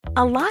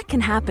A lot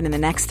can happen in the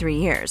next 3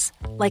 years.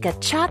 Like a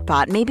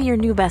chatbot may be your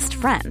new best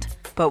friend.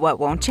 But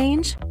what won't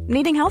change?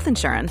 Needing health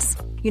insurance.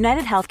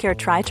 United Healthcare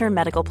Tri-Term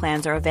Medical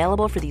Plans are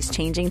available for these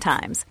changing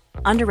times.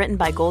 Underwritten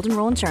by Golden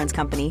Rule Insurance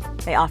Company,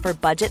 they offer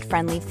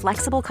budget-friendly,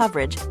 flexible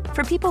coverage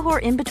for people who are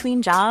in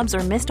between jobs or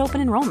missed open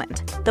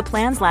enrollment. The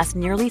plans last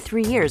nearly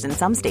 3 years in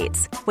some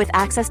states, with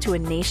access to a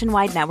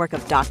nationwide network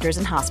of doctors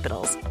and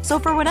hospitals. So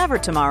for whatever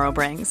tomorrow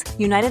brings,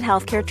 United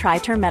Healthcare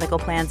Tri-Term Medical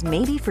Plans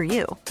may be for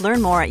you.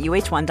 Learn more at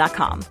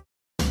uh1.com.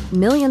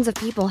 Millions of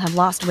people have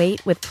lost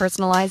weight with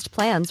personalized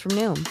plans from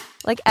Noom.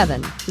 Like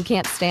Evan, who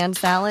can't stand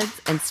salads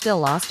and still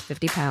lost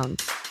 50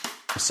 pounds.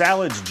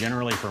 Salads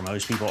generally for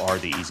most people are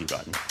the easy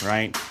button,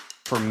 right?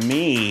 For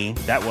me,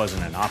 that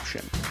wasn't an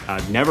option.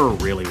 I never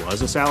really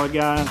was a salad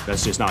guy.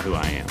 That's just not who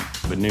I am.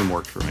 But Noom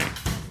worked for me.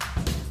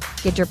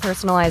 Get your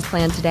personalized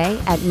plan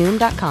today at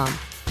Noom.com.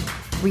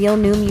 Real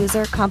Noom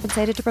user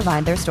compensated to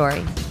provide their story.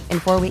 In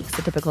 4 weeks,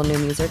 the typical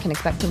Noom user can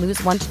expect to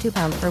lose 1 to 2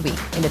 pounds per week.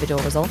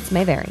 Individual results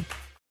may vary.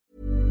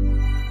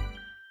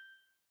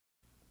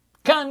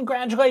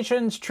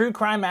 Congratulations, true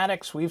crime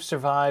addicts. We've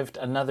survived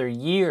another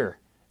year.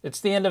 It's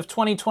the end of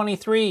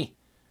 2023.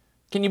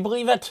 Can you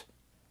believe it?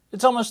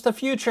 It's almost the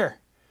future.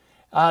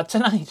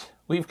 Tonight,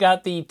 we've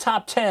got the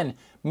top 10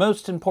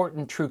 most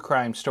important true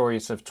crime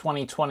stories of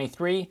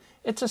 2023.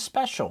 It's a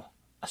special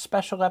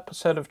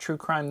episode of True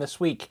Crime this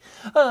week.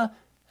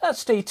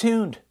 Stay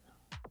tuned.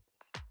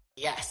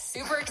 Yes,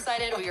 super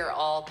excited. We are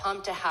all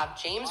pumped to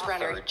have James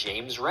Renner.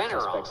 James Renner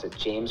on. That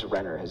James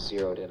Renner has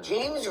zeroed in on.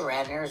 James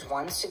Renner's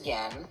once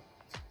again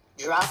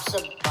drops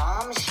a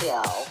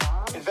bombshell.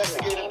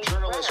 Investigative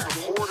journalist,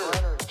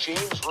 reporter,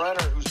 James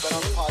Renner, who's been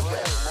on the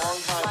podcast,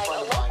 longtime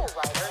friend of mine.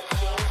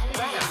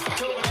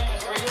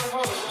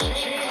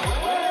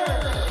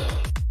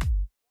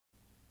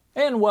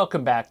 And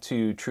welcome back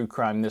to True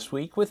Crime This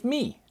Week with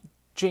me,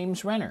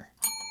 James Renner.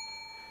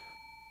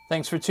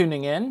 Thanks for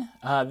tuning in.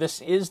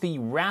 This is the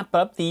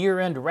wrap-up, the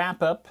year-end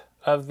wrap-up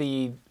of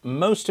the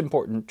most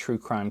important true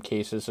crime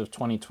cases of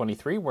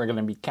 2023. We're going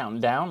to be counting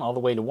down all the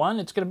way to 1.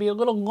 It's going to be a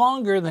little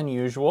longer than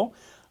usual,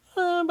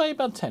 by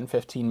about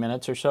 10-15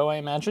 minutes or so, I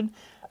imagine.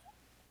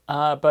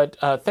 But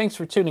thanks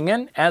for tuning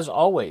in. As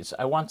always,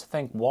 I want to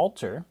thank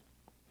Walter,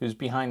 who's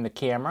behind the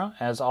camera.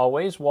 As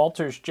always,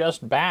 Walter's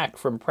just back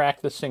from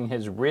practicing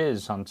his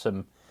riz on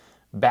some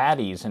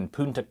baddies in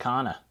Punta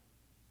Cana.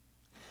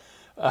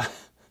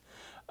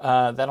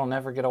 That'll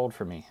never get old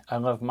for me. I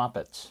love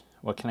Muppets.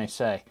 What can I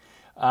say?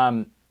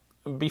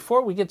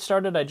 Before we get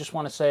started, I just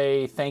want to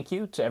say thank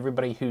you to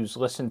everybody who's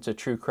listened to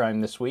True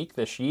Crime this week,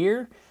 this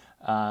year.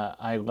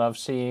 I love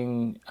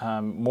seeing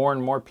more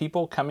and more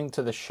people coming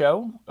to the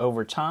show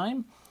over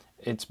time.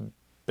 It's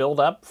built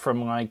up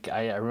from, I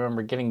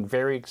remember getting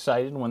very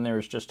excited when there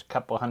was just a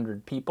couple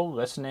hundred people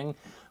listening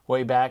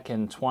way back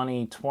in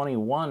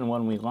 2021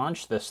 when we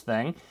launched this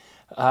thing.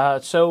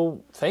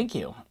 So thank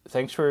you.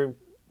 Thanks for,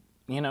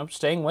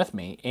 staying with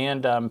me.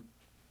 And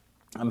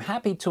I'm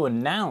happy to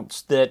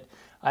announce that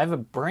I have a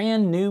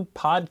brand new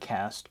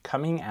podcast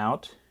coming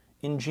out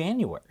in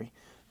January,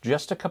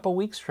 just a couple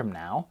weeks from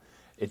now.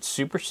 It's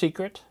super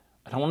secret.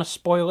 I don't want to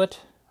spoil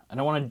it. I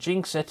don't want to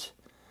jinx it.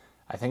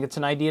 I think it's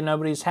an idea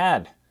nobody's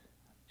had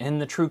in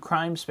the true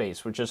crime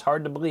space, which is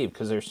hard to believe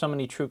because there's so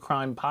many true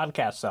crime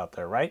podcasts out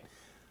there, right?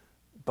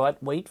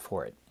 But wait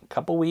for it. A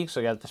couple weeks,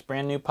 I got this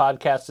brand new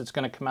podcast that's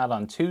going to come out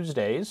on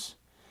Tuesdays.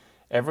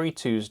 Every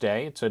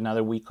Tuesday. It's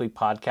another weekly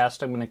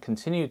podcast. I'm going to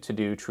continue to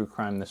do True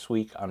Crime This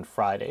Week on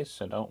Fridays,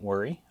 so don't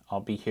worry. I'll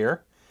be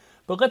here.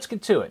 But let's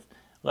get to it.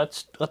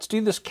 Let's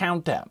do this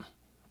countdown.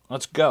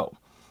 Let's go.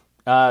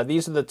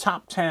 These are the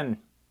top 10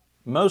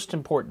 most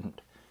important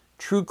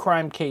true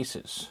crime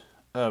cases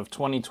of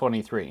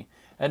 2023.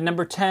 At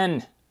number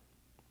 10,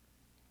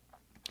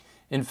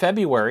 in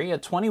February, a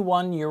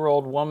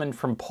 21-year-old woman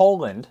from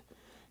Poland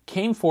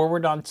came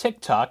forward on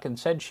TikTok and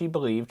said she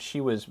believed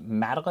she was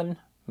Madeleine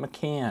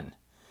McCann.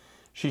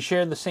 She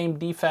shared the same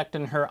defect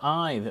in her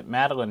eye that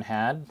Madeleine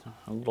had,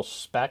 a little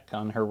speck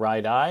on her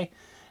right eye,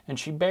 and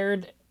she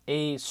bared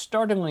a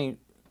startlingly,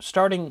 is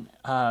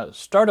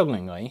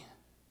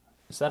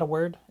that a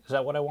word? Is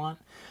that what I want?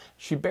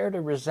 She bared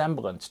a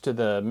resemblance to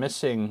the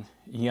missing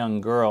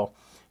young girl.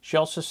 She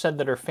also said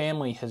that her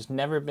family has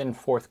never been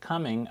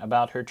forthcoming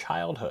about her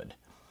childhood.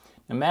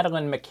 Now,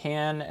 Madeleine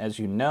McCann, as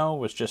you know,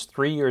 was just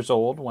 3 years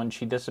old when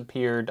she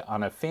disappeared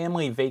on a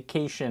family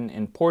vacation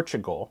in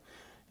Portugal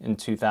in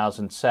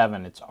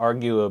 2007. It's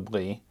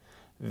arguably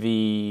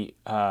the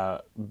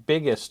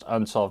biggest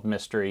unsolved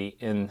mystery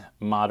in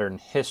modern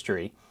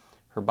history.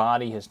 Her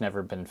body has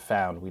never been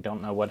found. We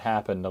don't know what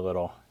happened to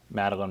little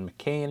Madeleine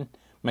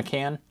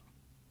McCann.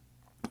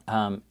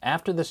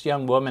 After this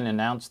young woman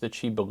announced that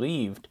she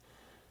believed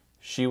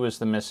she was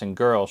the missing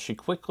girl, she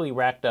quickly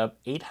racked up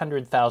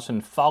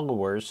 800,000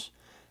 followers,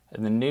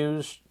 and the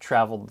news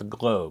traveled the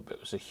globe. It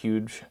was a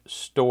huge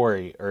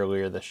story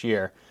earlier this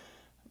year.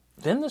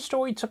 Then the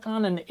story took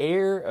on an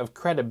air of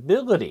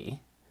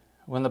credibility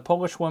when the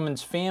Polish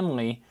woman's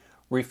family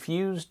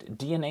refused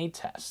DNA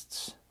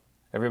tests.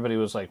 Everybody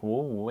was like,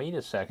 whoa, wait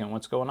a second,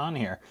 what's going on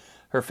here?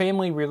 Her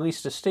family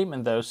released a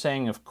statement, though,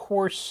 saying, of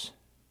course,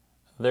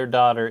 their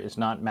daughter is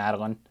not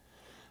Madeleine.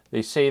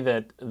 They say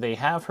that they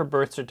have her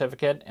birth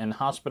certificate and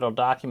hospital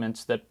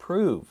documents that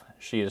prove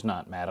she is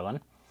not Madeleine.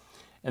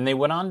 And they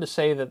went on to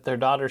say that their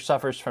daughter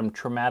suffers from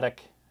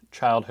traumatic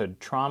childhood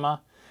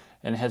trauma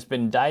and has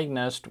been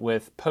diagnosed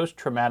with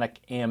post-traumatic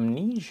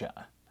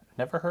amnesia.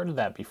 Never heard of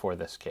that before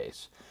this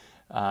case,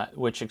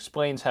 which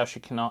explains how she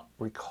cannot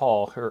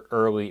recall her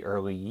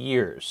early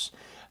years.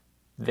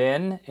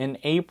 Then, in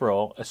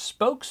April, a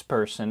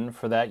spokesperson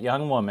for that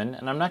young woman,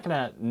 and I'm not going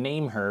to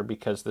name her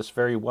because this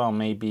very well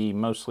may be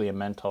mostly a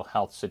mental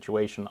health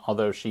situation,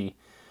 although she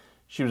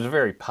was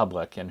very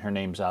public and her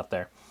name's out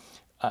there.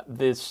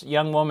 This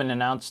young woman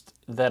announced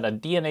that a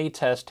DNA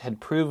test had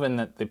proven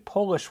that the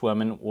Polish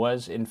woman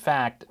was, in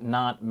fact,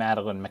 not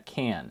Madeleine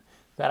McCann.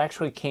 That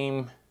actually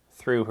came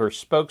through her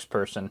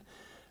spokesperson,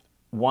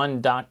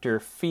 one Dr.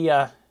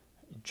 Fia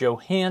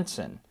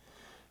Johansson.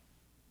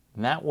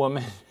 And that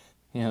woman,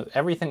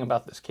 everything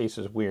about this case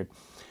is weird.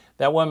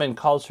 That woman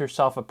calls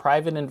herself a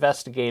private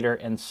investigator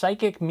and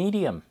psychic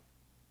medium,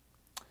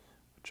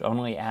 which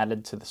only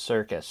added to the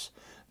circus.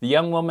 The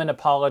young woman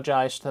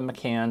apologized to the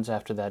McCanns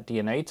after that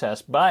DNA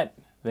test, but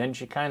then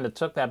she kind of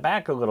took that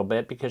back a little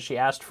bit because she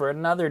asked for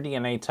another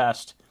DNA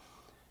test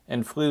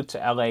and flew to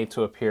LA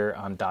to appear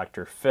on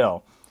Dr.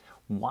 Phil.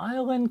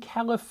 While in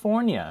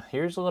California,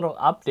 here's a little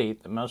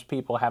update that most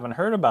people haven't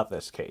heard about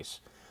this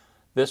case.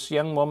 This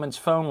young woman's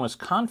phone was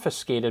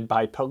confiscated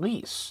by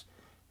police,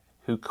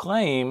 who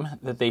claim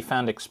that they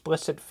found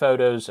explicit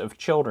photos of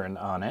children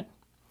on it,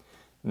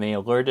 and they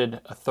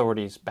alerted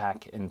authorities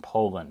back in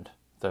Poland,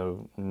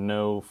 though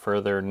no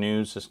further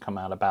news has come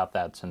out about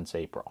that since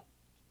April.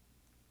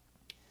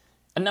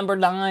 At number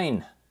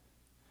 9,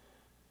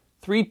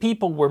 3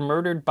 people were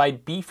murdered by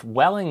beef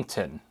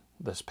Wellington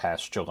this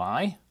past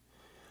July.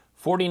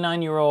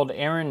 49-year-old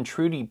Erin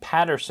Trudy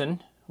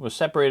Patterson was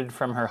separated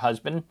from her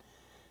husband.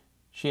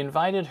 She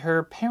invited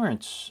his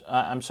parents.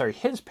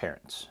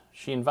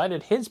 She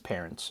invited his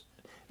parents.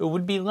 It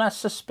would be less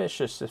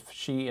suspicious if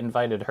she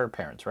invited her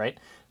parents, right?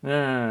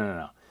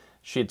 No.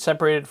 She had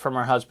separated from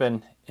her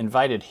husband,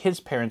 invited his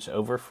parents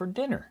over for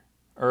dinner,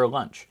 or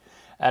lunch,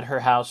 at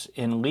her house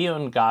in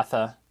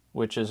Leongatha,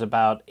 which is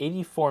about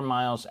 84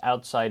 miles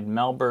outside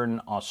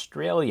Melbourne,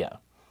 Australia.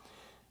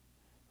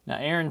 Now,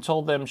 Erin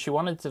told them she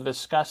wanted to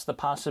discuss the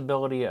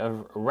possibility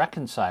of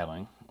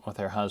reconciling with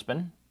her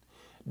husband.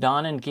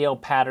 Don and Gail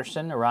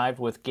Patterson arrived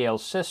with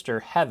Gail's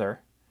sister, Heather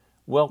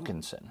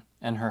Wilkinson,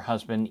 and her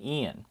husband,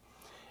 Ian.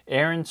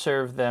 Erin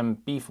served them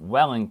beef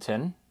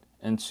Wellington,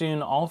 and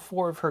soon all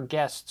 4 of her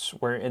guests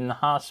were in the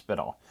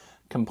hospital,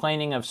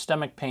 complaining of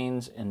stomach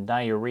pains and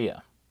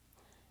diarrhea.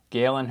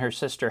 Gail and her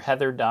sister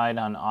Heather died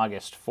on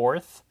August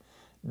 4th.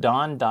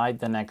 Don died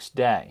the next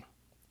day.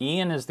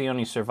 Ian is the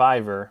only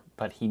survivor,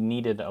 but he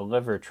needed a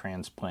liver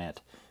transplant.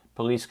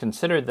 Police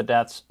considered the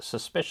deaths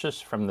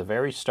suspicious from the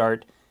very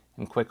start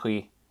and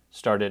quickly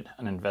started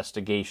an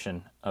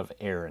investigation of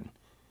Erin.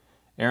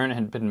 Erin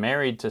had been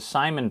married to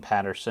Simon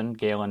Patterson,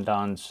 Gail and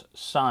Don's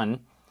son.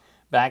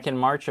 Back in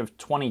March of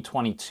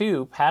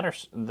 2022,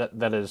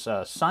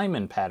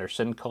 Simon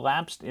Patterson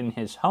collapsed in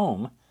his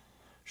home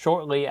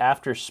shortly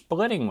after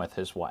splitting with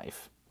his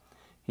wife.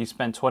 He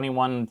spent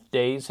 21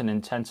 days in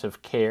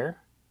intensive care,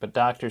 but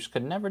doctors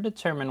could never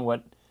determine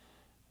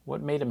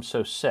what made him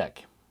so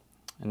sick.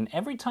 And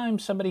every time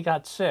somebody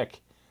got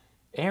sick,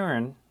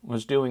 Erin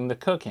was doing the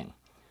cooking.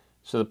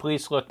 So the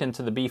police looked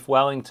into the beef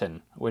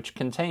Wellington, which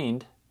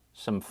contained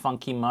some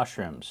funky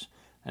mushrooms,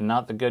 and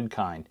not the good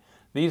kind.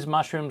 These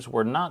mushrooms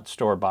were not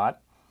store-bought.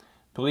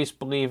 Police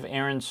believe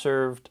Erin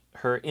served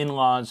her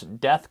in-laws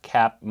death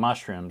cap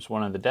mushrooms,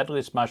 one of the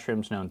deadliest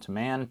mushrooms known to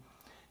man.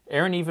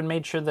 Erin even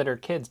made sure that her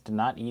kids did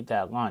not eat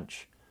that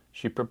lunch.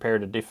 She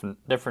prepared a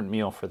different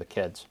meal for the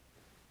kids.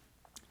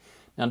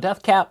 Now,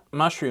 death cap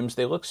mushrooms,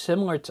 they look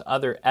similar to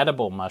other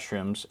edible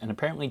mushrooms and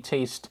apparently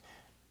taste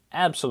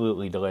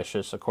absolutely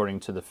delicious, according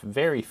to the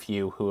very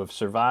few who have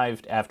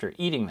survived after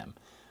eating them.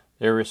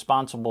 They're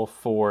responsible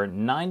for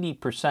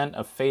 90%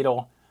 of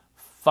fatal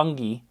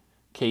fungi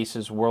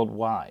cases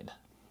worldwide.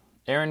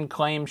 Erin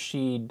claims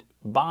she'd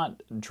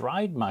bought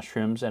dried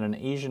mushrooms at an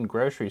Asian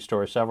grocery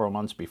store several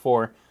months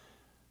before,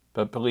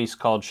 but police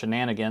called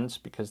shenanigans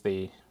because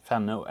they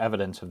found no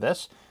evidence of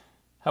this.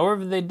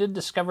 However, they did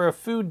discover a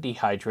food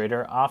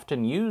dehydrator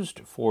often used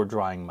for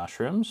drying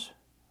mushrooms,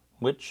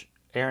 which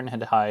Erin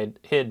had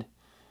hid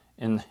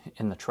in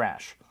the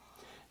trash.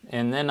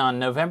 And then on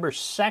November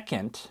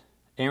 2nd,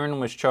 Erin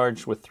was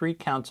charged with 3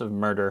 counts of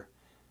murder,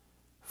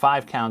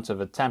 5 counts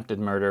of attempted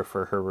murder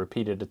for her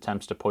repeated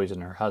attempts to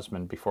poison her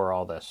husband before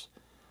all this.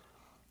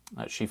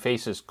 She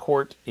faces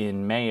court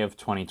in May of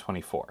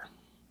 2024.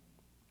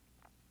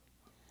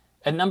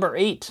 At number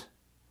 8,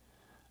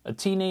 a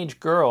teenage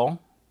girl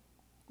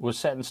was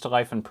sentenced to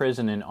life in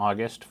prison in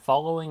August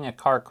following a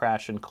car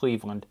crash in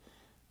Cleveland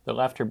that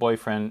left her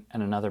boyfriend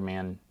and another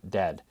man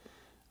dead.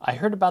 I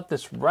heard about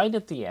this right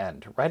at the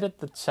end, right at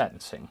the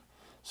sentencing.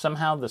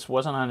 Somehow this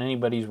wasn't on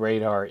anybody's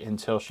radar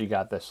until she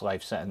got this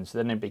life sentence.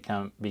 Then it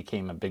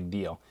became a big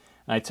deal.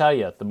 And I tell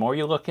you, the more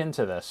you look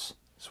into this,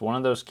 it's one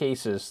of those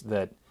cases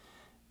that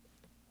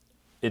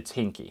it's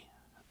hinky.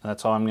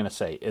 That's all I'm going to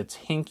say. It's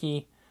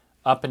hinky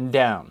up and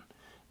down.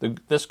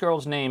 This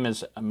girl's name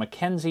is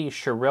Mackenzie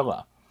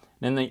Sherilla.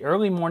 And in the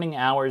early morning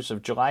hours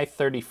of July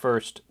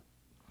 31st,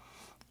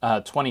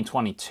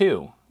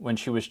 2022, when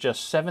she was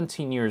just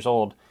 17 years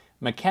old,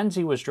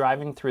 Mackenzie was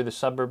driving through the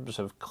suburbs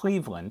of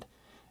Cleveland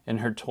in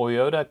her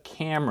Toyota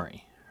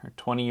Camry. Her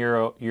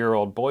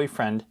 20-year-old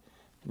boyfriend,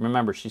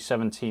 remember she's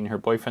 17, her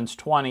boyfriend's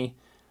 20,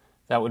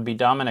 that would be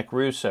Dominic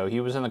Russo.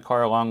 He was in the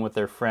car along with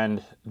their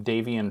friend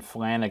Davian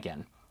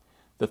Flanagan.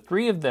 The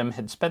three of them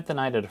had spent the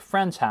night at a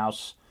friend's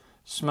house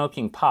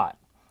smoking pot.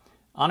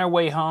 On her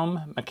way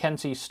home,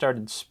 Mackenzie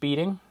started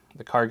speeding.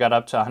 The car got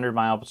up to 100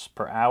 miles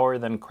per hour,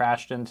 then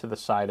crashed into the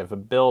side of a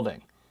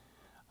building.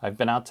 I've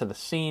been out to the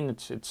scene.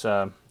 It's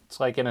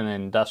like in an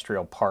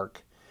industrial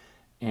park.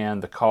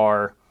 And the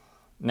car...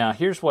 Now,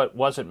 here's what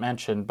wasn't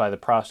mentioned by the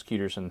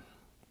prosecutors and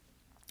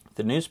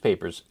the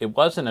newspapers. It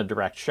wasn't a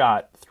direct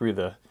shot through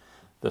the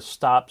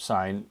stop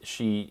sign.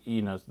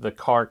 The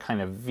car kind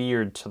of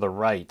veered to the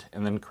right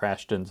and then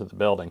crashed into the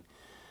building.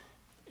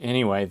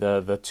 Anyway,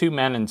 the two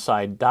men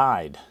inside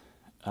died.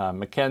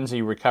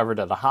 Mackenzie recovered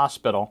at a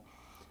hospital.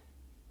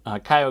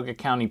 Cuyahoga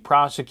County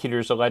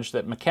prosecutors alleged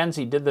that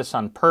Mackenzie did this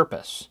on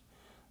purpose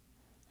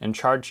and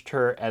charged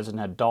her as an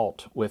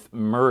adult with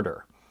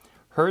murder.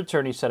 Her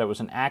attorney said it was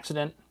an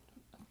accident,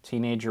 a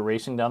teenager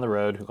racing down the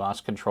road who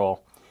lost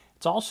control.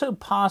 It's also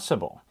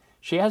possible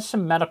she has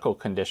some medical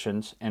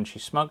conditions and she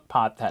smoked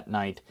pot that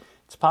night.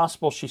 It's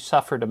possible she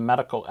suffered a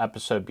medical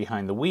episode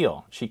behind the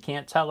wheel. She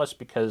can't tell us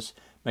because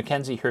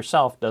Mackenzie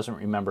herself doesn't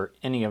remember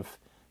any of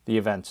the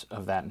events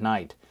of that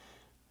night.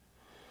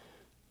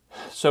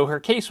 So her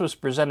case was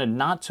presented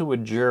not to a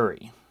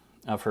jury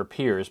of her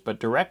peers, but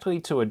directly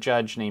to a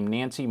judge named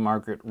Nancy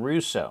Margaret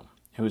Russo,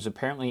 who is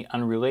apparently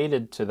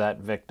unrelated to that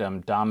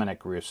victim,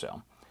 Dominic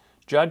Russo.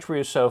 Judge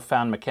Russo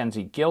found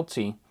Mackenzie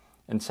guilty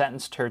and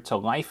sentenced her to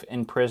life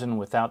in prison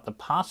without the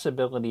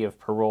possibility of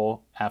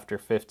parole after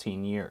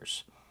 15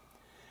 years.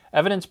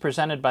 Evidence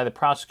presented by the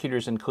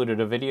prosecutors included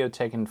a video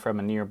taken from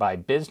a nearby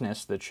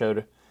business that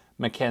showed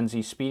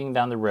Mackenzie speeding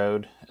down the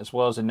road, as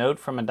well as a note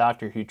from a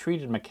doctor who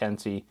treated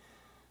Mackenzie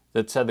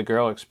that said the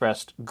girl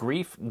expressed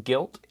grief,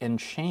 guilt, and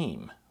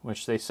shame,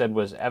 which they said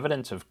was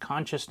evidence of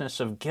consciousness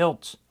of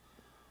guilt.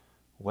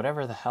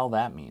 Whatever the hell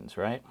that means,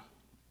 right?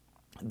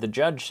 The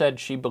judge said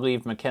she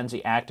believed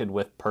Mackenzie acted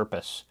with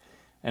purpose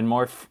and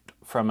morphed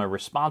from a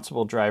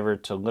responsible driver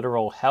to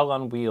literal hell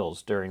on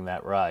wheels during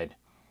that ride.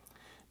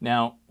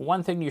 Now,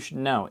 one thing you should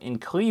know, in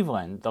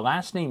Cleveland, the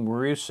last name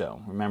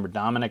Russo, remember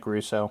Dominic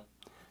Russo?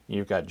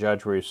 You've got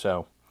Judge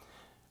Russo.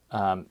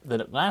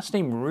 The last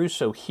name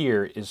Russo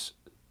here is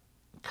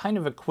kind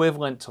of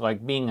equivalent to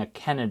like being a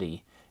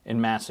Kennedy in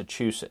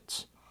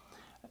Massachusetts.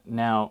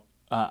 Now,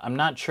 I'm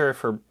not sure if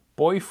her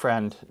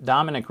boyfriend,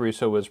 Dominic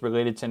Russo, was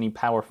related to any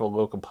powerful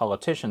local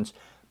politicians,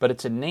 but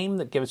it's a name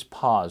that gives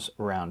pause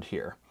around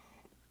here.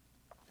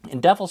 In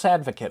devil's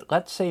advocate,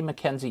 let's say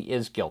Mackenzie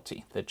is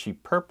guilty, that she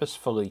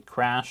purposefully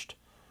crashed,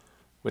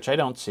 which I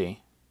don't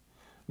see.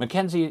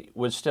 Mackenzie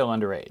was still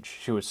underage.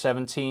 She was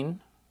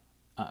 17.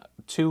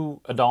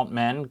 Two adult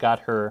men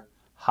got her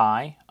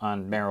high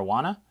on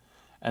marijuana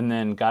and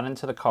then got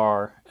into the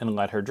car and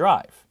let her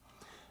drive.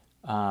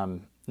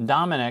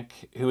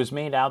 Dominic, who was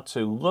made out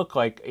to look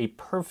like a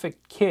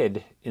perfect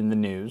kid in the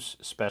news,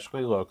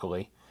 especially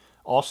locally,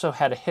 also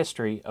had a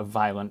history of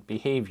violent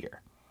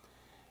behavior.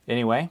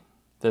 Anyway,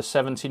 the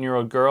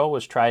 17-year-old girl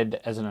was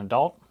tried as an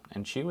adult,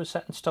 and she was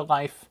sentenced to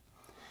life,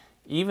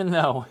 even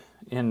though,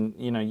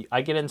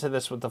 I get into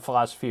this with the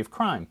philosophy of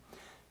crime.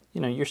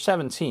 You're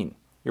 17.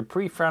 Your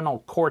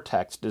prefrontal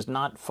cortex does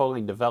not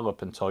fully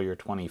develop until you're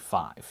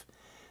 25.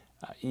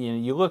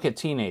 You look at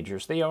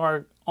teenagers, they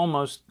are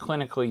almost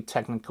clinically,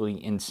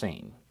 technically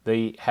insane.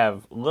 They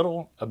have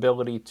little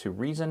ability to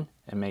reason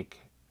and make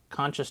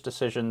conscious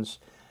decisions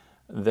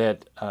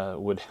that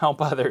would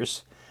help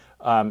others.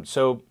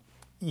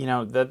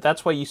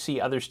 That's why you see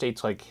other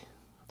states like,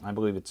 I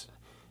believe it's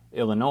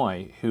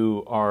Illinois,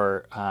 who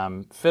are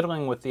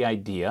fiddling with the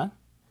idea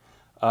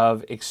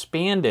of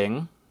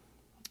expanding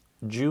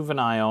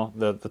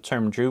the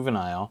term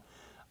juvenile,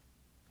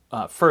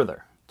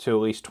 further to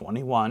at least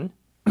 21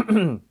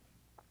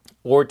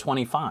 or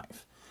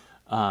 25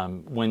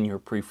 when your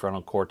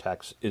prefrontal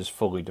cortex is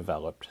fully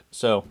developed.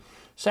 So,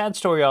 sad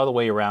story all the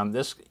way around.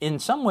 This, in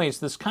some ways,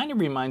 this kind of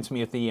reminds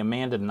me of the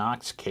Amanda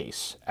Knox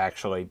case,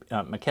 actually.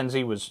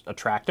 Mackenzie was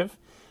attractive,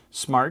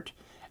 smart,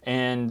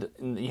 and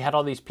you had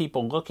all these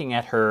people looking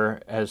at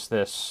her as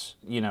this,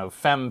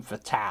 femme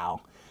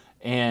fatale,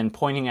 and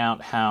pointing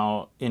out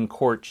how in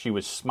court she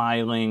was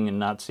smiling and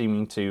not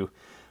seeming to,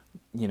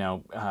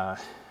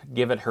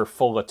 give it her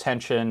full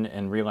attention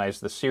and realize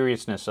the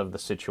seriousness of the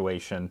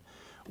situation,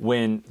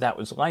 when that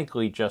was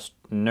likely just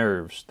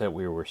nerves that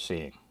we were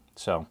seeing.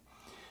 So,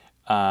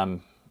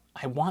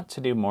 I want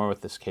to do more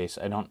with this case.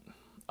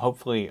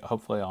 Hopefully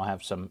I'll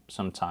have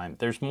some time.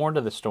 There's more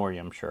to the story,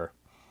 I'm sure.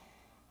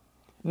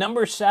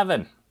 Number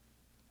 7.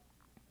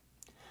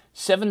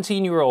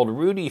 17-year-old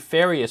Rudy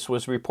Farias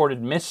was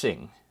reported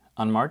missing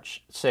on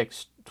March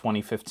 6,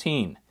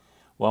 2015,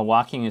 while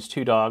walking his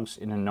two dogs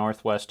in a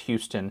northwest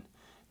Houston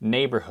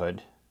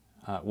neighborhood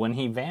when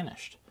he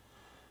vanished.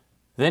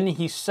 Then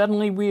he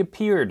suddenly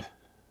reappeared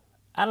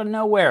out of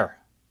nowhere.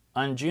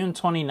 On June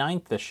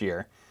 29th this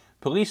year,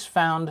 police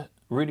found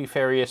Rudy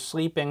Farias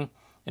sleeping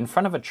in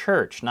front of a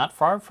church not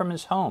far from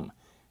his home,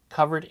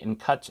 covered in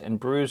cuts and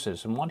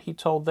bruises, and what he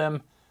told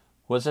them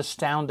was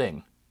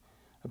astounding.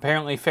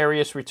 Apparently,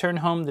 Farias returned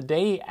home the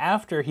day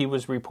after he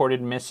was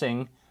reported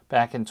missing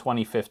back in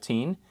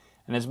 2015,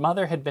 and his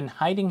mother had been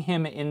hiding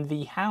him in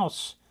the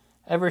house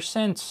ever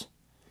since.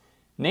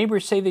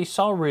 Neighbors say they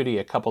saw Rudy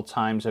a couple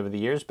times over the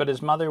years, but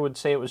his mother would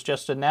say it was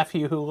just a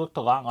nephew who looked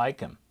a lot like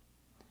him.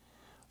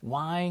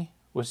 Why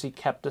was he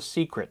kept a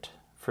secret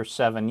for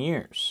 7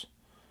 years?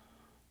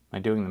 Am I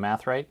doing the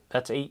math right?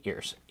 That's 8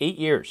 years. 8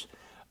 years.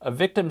 A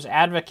victim's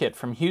advocate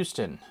from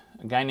Houston,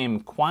 a guy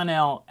named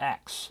Quanell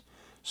X,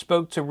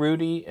 spoke to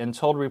Rudy and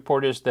told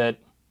reporters that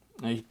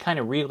he kind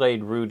of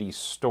relayed Rudy's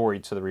story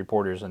to the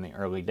reporters in the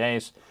early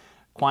days.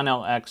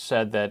 Quanell X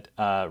said that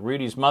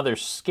Rudy's mother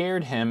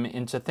scared him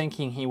into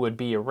thinking he would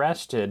be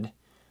arrested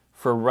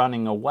for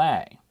running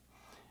away,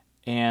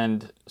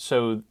 and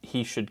so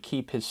he should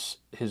keep his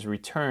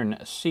return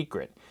a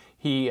secret.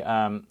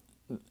 Quanell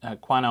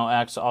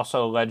X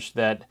also alleged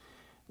that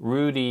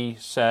Rudy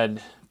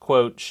said,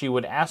 quote, she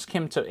would ask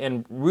him to,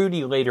 and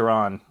Rudy later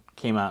on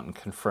came out and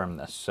confirmed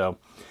this. So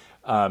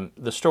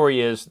the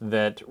story is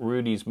that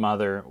Rudy's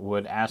mother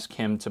would ask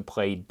him to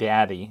play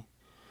daddy,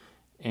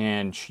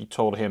 and she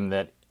told him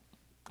that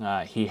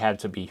he had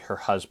to be her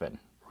husband.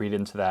 Read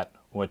into that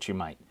what you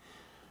might.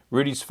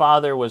 Rudy's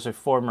father was a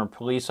former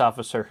police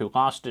officer who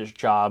lost his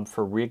job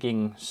for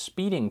rigging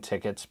speeding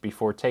tickets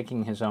before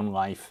taking his own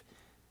life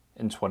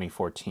in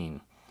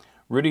 2014.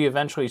 Rudy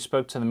eventually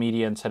spoke to the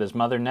media and said his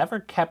mother never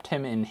kept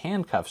him in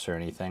handcuffs or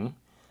anything,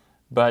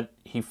 but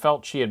he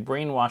felt she had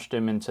brainwashed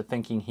him into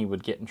thinking he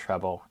would get in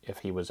trouble if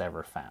he was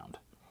ever found.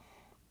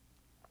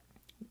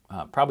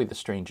 Probably the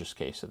strangest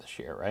case of this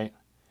year, right?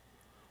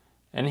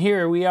 And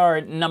here we are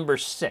at number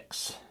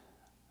 6.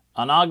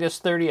 On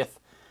August 30th,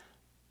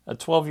 a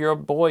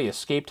 12-year-old boy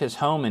escaped his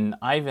home in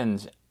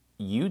Ivins,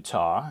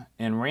 Utah,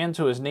 and ran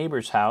to his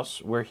neighbor's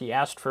house where he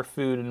asked for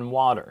food and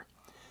water.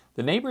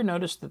 The neighbor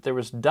noticed that there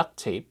was duct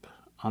tape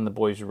on the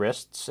boy's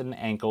wrists and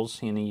ankles,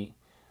 and he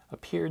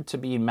appeared to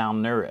be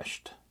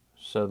malnourished.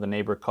 So the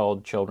neighbor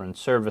called Children's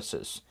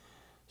Services.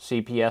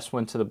 CPS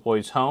went to the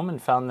boy's home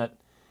and found that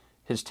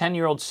his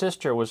 10-year-old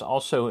sister was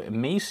also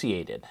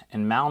emaciated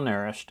and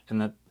malnourished, and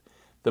that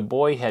the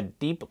boy had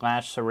deep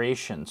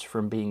lacerations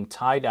from being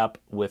tied up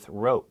with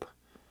rope.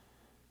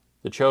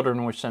 The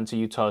children were sent to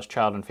Utah's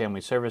Child and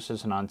Family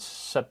Services, and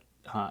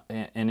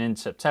in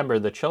September,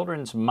 the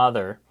children's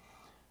mother,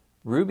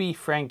 Ruby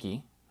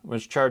Franke,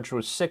 was charged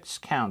with 6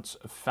 counts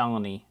of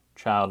felony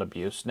child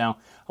abuse. Now,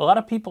 a lot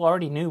of people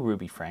already knew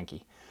Ruby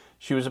Franke.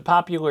 She was a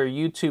popular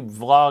YouTube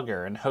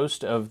vlogger and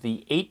host of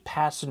the 8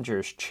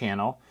 Passengers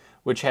channel,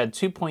 which had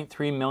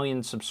 2.3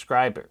 million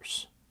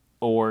subscribers,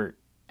 or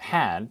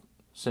had,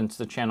 since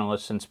the channel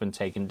has since been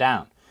taken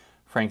down.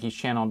 Franke's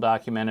channel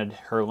documented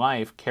her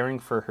life caring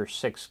for her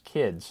 6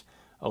 kids,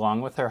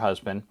 along with her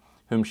husband,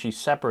 whom she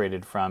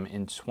separated from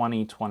in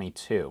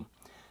 2022.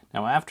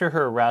 Now, after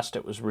her arrest,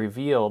 it was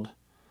revealed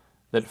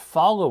that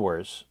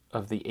followers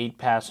of the 8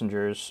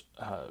 Passengers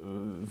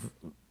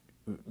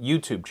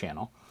YouTube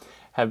channel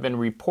have been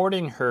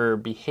reporting her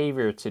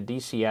behavior to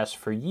DCS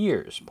for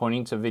years,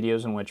 pointing to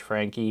videos in which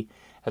Franke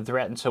had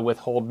threatened to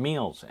withhold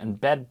meals and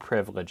bed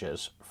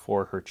privileges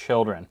for her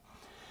children.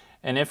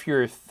 And if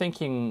you're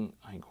thinking,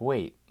 like,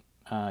 wait,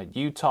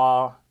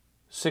 Utah,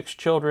 6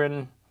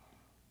 children,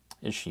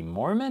 is she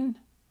Mormon?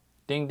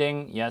 Ding,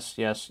 ding,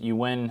 yes, you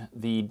win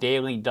the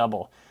daily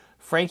double.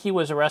 Franke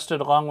was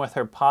arrested along with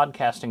her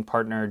podcasting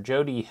partner,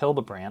 Jody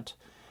Hildebrandt.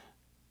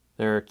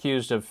 They're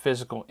accused of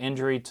physical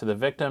injury to the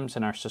victims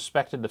and are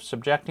suspected of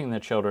subjecting the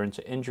children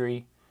to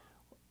injury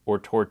or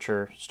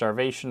torture,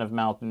 starvation of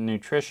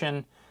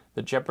malnutrition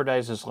that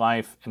jeopardizes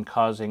life, and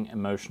causing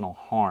emotional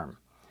harm.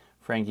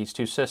 Franke's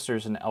 2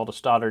 sisters and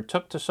eldest daughter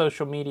took to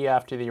social media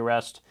after the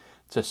arrest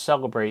to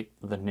celebrate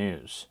the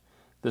news.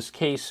 This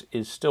case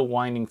is still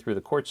winding through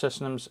the court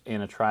systems,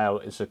 and a trial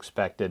is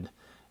expected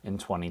in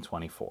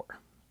 2024.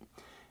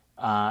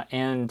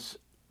 And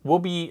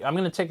I'm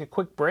going to take a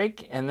quick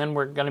break, and then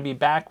we're going to be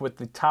back with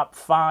the top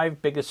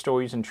 5 biggest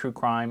stories in true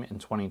crime in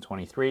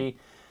 2023.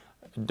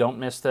 Don't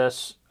miss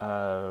this.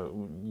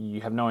 You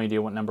have no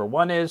idea what number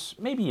 1 is.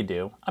 Maybe you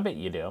do. I bet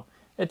you do.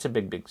 It's a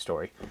big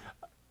story.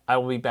 I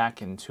will be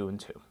back in 2 and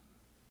 2.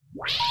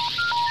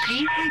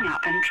 Please hang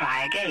up and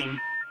try again.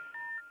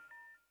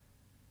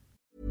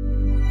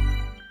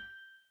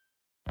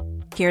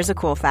 Here's a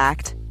cool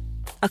fact.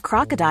 A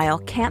crocodile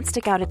can't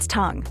stick out its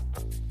tongue.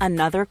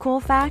 Another cool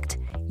fact,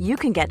 you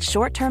can get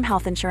short-term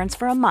health insurance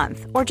for a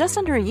month or just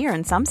under a year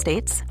in some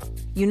states.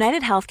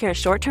 United Healthcare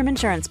short-term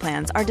insurance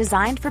plans are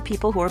designed for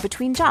people who are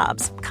between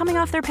jobs, coming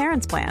off their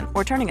parents' plan,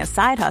 or turning a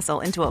side hustle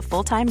into a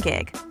full-time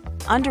gig.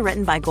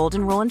 Underwritten by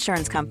Golden Rule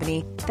Insurance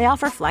Company, they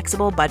offer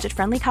flexible,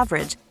 budget-friendly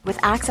coverage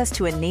with access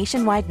to a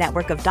nationwide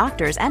network of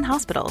doctors and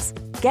hospitals.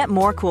 Get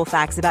more cool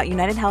facts about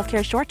United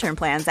Healthcare short-term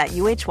plans at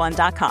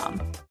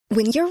uh1.com.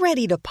 When you're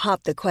ready to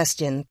pop the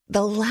question,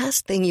 the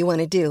last thing you want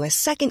to do is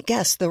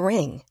second-guess the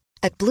ring.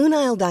 At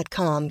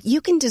BlueNile.com,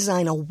 you can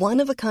design a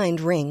one-of-a-kind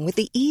ring with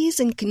the ease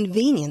and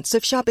convenience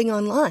of shopping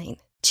online.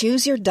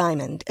 Choose your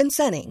diamond and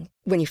setting.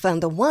 When you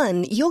find the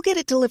one, you'll get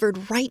it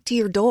delivered right to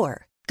your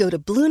door. Go to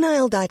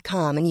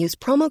BlueNile.com and use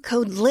promo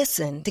code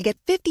LISTEN to get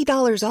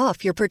 $50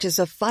 off your purchase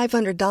of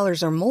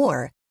 $500 or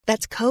more.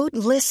 That's code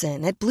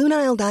LISTEN at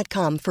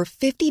BlueNile.com for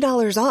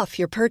 $50 off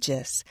your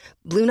purchase.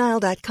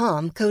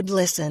 BlueNile.com, code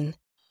LISTEN.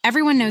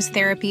 Everyone knows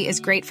therapy is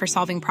great for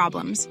solving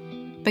problems.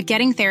 But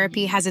getting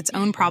therapy has its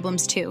own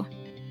problems too.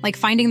 Like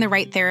finding the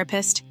right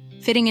therapist,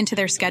 fitting into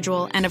their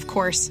schedule, and of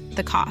course,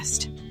 the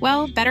cost.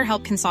 Well,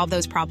 BetterHelp can solve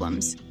those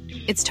problems.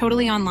 It's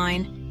totally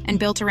online and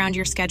built around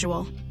your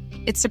schedule.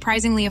 It's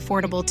surprisingly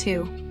affordable,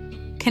 too.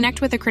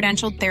 Connect with a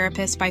credentialed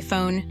therapist by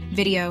phone,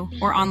 video,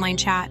 or online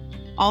chat,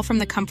 all from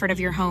the comfort of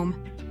your home.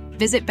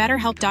 Visit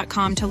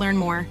BetterHelp.com to learn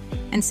more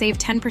and save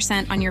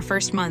 10% on your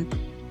first month.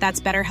 That's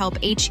BetterHelp,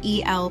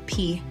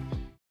 H-E-L-P.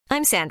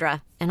 I'm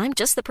Sandra, and I'm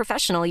just the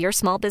professional your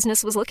small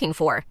business was looking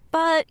for.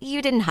 But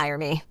you didn't hire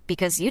me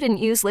because you didn't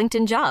use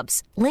LinkedIn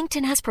Jobs.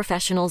 LinkedIn has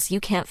professionals you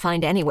can't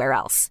find anywhere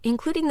else,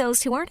 including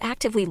those who aren't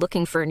actively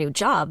looking for a new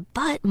job,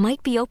 but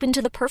might be open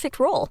to the perfect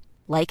role,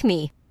 like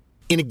me.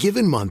 In a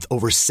given month,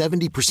 over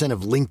 70%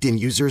 of LinkedIn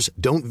users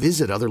don't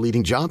visit other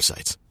leading job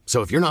sites. So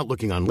if you're not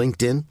looking on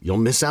LinkedIn, you'll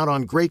miss out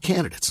on great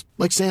candidates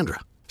like Sandra.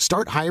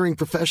 Start hiring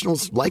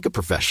professionals like a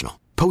professional.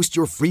 Post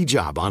your free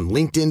job on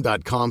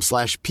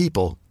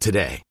linkedin.com/people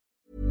today.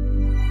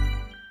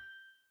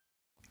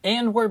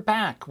 And we're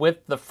back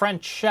with The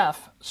French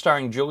Chef,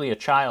 starring Julia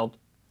Child.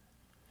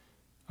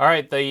 All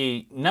right,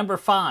 the number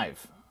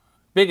 5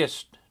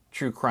 biggest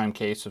true crime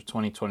case of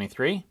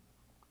 2023.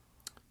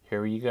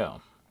 Here you go.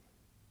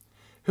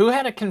 Who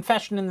had a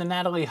confession in the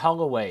Natalee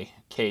Holloway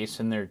case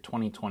in their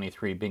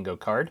 2023 bingo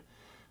card?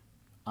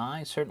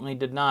 I certainly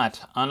did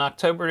not. On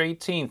October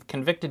 18th,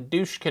 convicted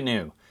douche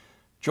canoe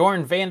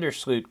Jorn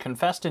Vandersloot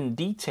confessed in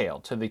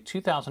detail to the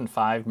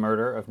 2005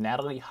 murder of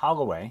Natalee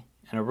Holloway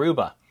in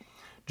Aruba.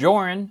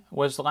 Jorn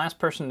was the last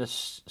person to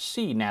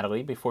see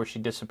Natalee before she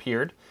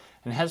disappeared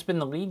and has been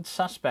the lead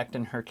suspect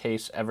in her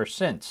case ever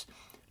since.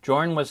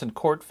 Jorn was in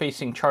court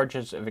facing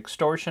charges of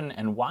extortion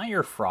and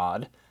wire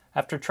fraud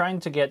after trying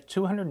to get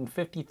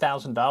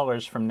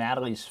 $250,000 from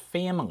Natalee's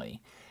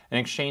family in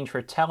exchange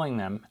for telling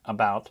them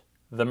about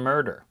the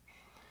murder.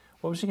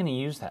 What was he going to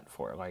use that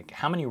for? Like,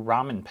 how many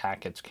ramen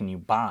packets can you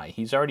buy?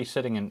 He's already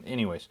sitting in...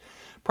 Anyways,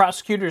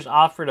 prosecutors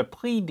offered a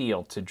plea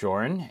deal to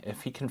Jorn.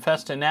 If he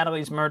confessed to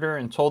Natalee's murder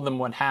and told them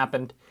what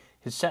happened,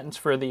 his sentence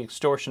for the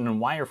extortion and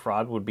wire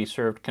fraud would be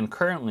served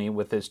concurrently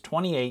with his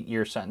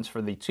 28-year sentence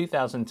for the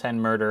 2010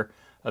 murder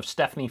of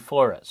Stephanie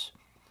Flores.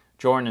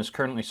 Jorn is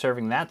currently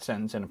serving that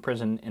sentence in a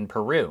prison in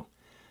Peru.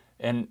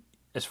 And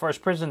as far as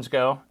prisons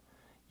go,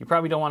 you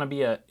probably don't want to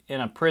be in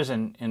a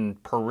prison in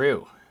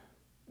Peru.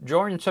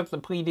 Jorn took the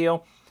plea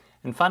deal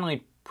and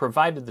finally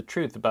provided the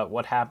truth about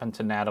what happened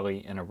to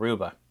Natalee in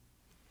Aruba.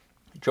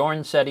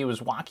 Jorn said he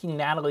was walking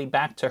Natalee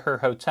back to her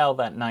hotel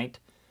that night,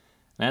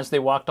 and as they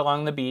walked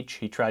along the beach,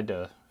 he tried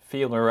to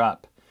feel her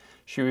up.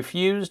 She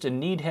refused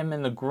and kneed him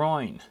in the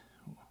groin,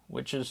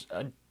 which is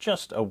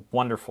just a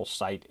wonderful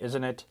sight,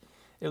 isn't it?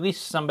 At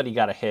least somebody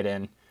got a hit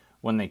in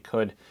when they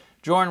could.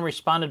 Jorn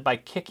responded by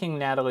kicking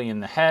Natalee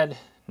in the head,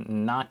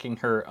 knocking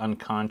her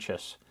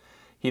unconscious.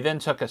 He then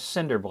took a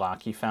cinder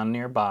block he found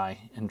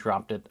nearby and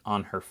dropped it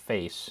on her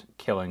face,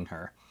 killing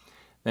her.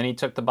 Then he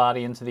took the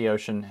body into the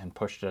ocean and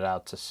pushed it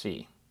out to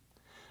sea.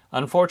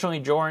 Unfortunately,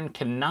 Jorn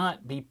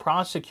cannot be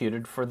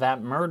prosecuted for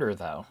that murder,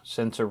 though,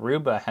 since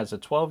Aruba has a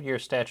 12-year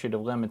statute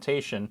of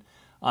limitation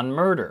on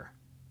murder,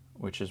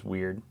 which is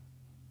weird,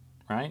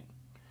 right?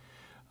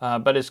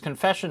 But his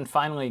confession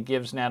finally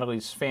gives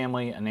Natalee's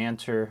family an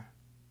answer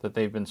that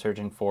they've been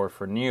searching for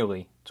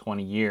nearly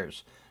 20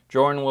 years.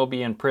 Jorn will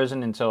be in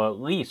prison until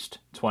at least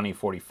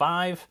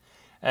 2045,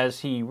 as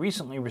he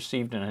recently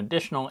received an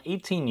additional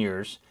 18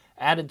 years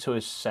added to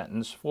his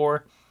sentence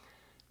for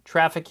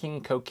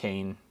trafficking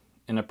cocaine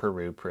in a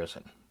Peru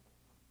prison.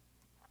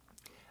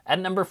 At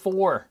number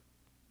 4,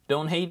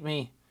 don't hate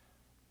me,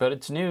 but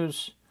it's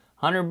news.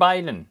 Hunter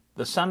Biden,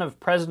 the son of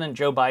President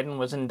Joe Biden,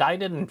 was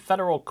indicted in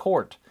federal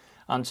court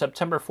on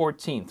September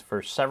 14th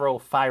for several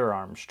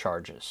firearms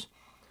charges.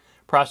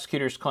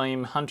 Prosecutors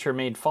claim Hunter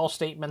made false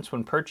statements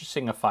when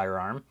purchasing a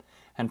firearm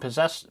and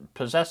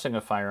possessing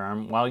a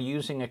firearm while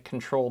using a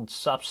controlled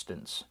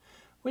substance,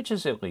 which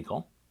is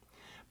illegal.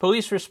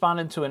 Police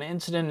responded to an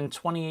incident in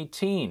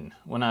 2018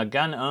 when a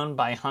gun owned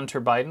by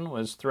Hunter Biden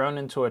was thrown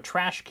into a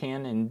trash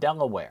can in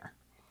Delaware.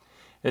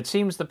 It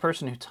seems the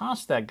person who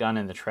tossed that gun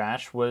in the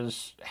trash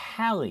was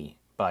Hallie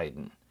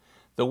Biden,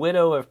 the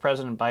widow of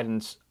President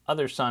Biden's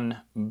other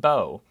son,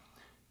 Beau.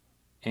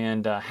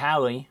 And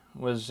Hallie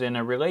was in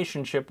a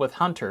relationship with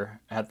Hunter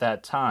at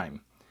that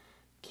time.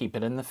 Keep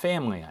it in the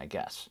family, I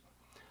guess.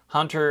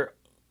 Hunter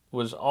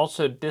was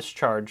also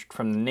discharged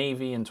from the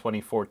Navy in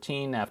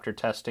 2014 after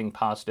testing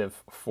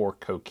positive for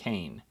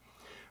cocaine.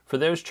 For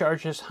those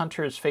charges,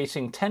 Hunter is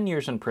facing 10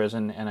 years in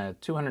prison and a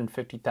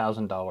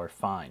 $250,000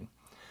 fine.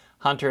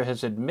 Hunter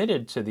has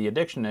admitted to the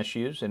addiction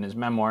issues. In his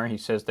memoir, he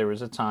says there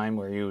was a time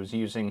where he was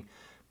using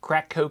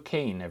crack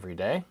cocaine every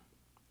day.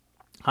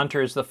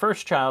 Hunter is the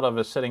first child of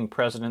a sitting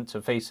president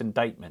to face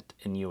indictment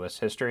in U.S.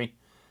 history.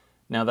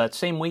 Now, that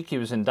same week he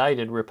was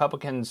indicted,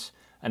 Republicans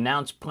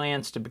announced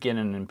plans to begin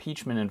an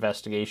impeachment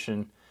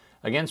investigation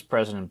against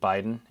President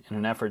Biden in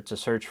an effort to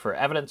search for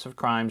evidence of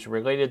crimes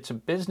related to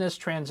business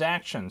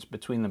transactions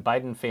between the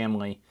Biden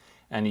family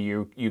and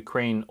a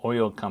Ukraine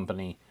oil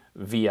company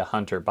via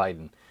Hunter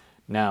Biden.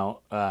 Now,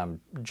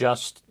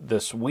 just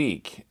this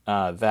week,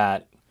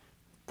 that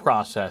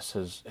process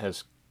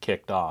has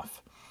kicked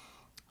off.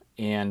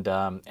 And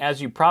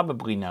as you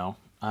probably know,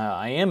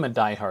 I am a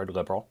diehard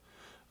liberal,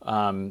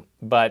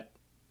 but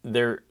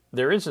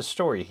there is a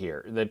story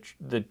here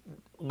that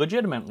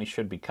legitimately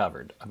should be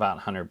covered about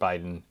Hunter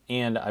Biden,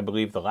 and I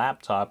believe the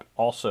laptop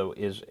also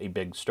is a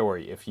big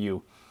story. If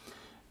you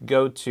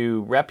go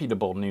to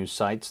reputable news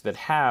sites that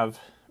have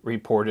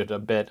reported a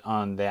bit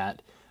on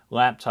that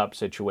laptop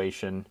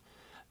situation,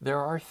 there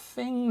are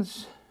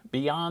things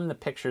beyond the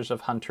pictures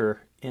of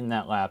Hunter in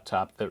that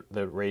laptop that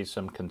raise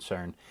some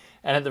concern.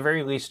 And at the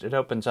very least, it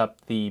opens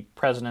up the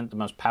president, the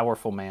most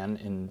powerful man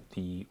in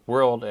the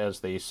world, as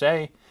they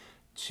say,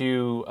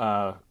 to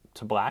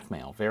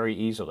blackmail very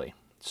easily.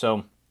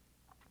 So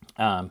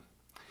the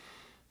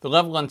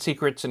level on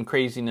secrets and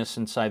craziness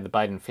inside the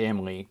Biden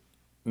family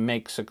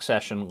makes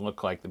succession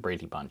look like the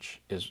Brady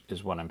Bunch,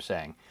 is what I'm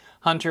saying.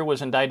 Hunter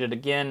was indicted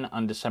again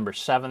on December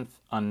 7th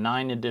on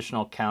 9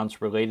 additional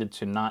counts related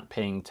to not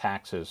paying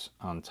taxes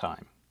on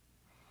time.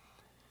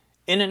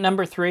 In at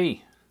number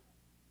 3,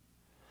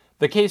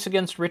 the case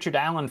against Richard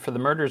Allen for the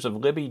murders of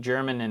Libby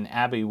German and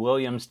Abby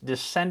Williams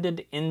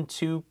descended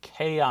into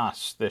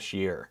chaos this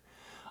year.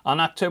 On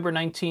October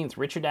 19th,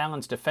 Richard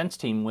Allen's defense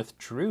team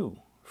withdrew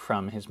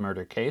from his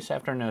murder case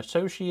after an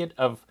associate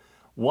of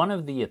one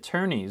of the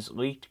attorneys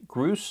leaked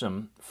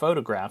gruesome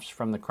photographs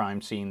from the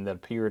crime scene that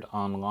appeared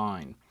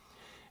online.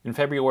 In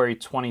February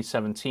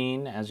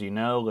 2017, as you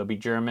know, Libby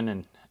German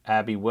and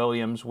Abby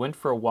Williams went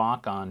for a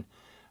walk on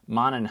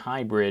Monon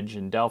High Bridge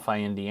in Delphi,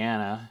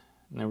 Indiana,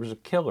 and there was a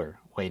killer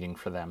waiting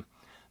for them.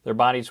 Their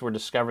bodies were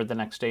discovered the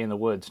next day in the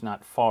woods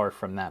not far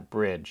from that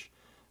bridge.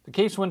 The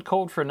case went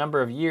cold for a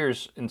number of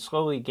years and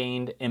slowly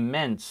gained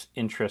immense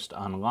interest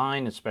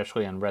online,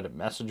 especially on Reddit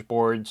message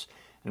boards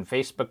and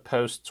Facebook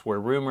posts where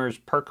rumors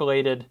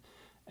percolated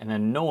and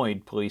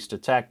annoyed police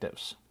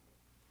detectives.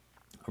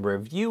 A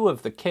review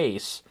of the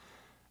case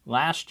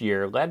last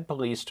year led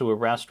police to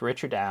arrest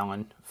Richard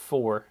Allen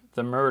for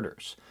the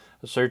murders.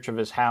 A search of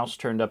his house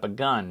turned up a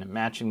gun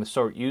matching the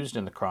sort used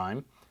in the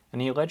crime,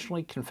 and he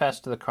allegedly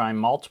confessed to the crime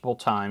multiple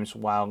times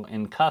while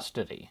in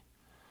custody.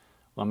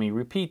 Let me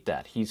repeat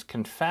that. He's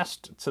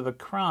confessed to the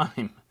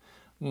crime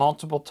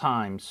multiple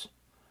times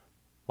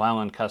while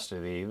in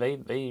custody.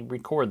 They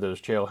record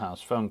those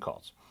jailhouse phone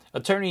calls.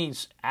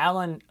 Attorneys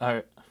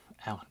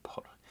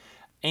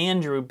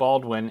Andrew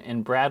Baldwin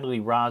and Bradley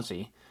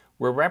Rozzi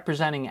were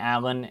representing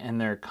Allen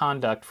and their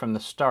conduct from the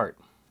start.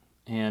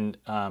 And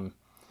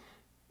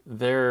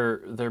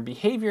their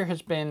behavior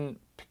has been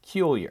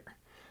peculiar.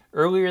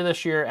 Earlier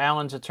this year,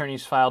 Allen's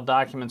attorneys filed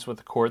documents with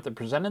the court that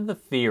presented the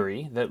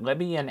theory that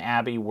Libby and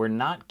Abby were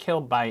not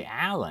killed by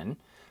Allen,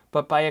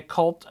 but by a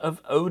cult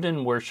of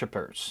Odin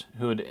worshippers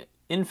who had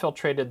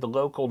infiltrated the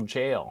local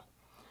jail.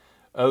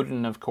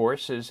 Odin, of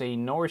course, is a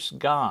Norse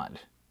god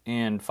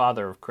and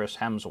father of Chris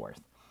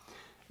Hemsworth.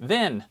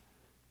 Then,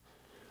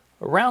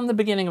 around the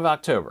beginning of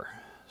October,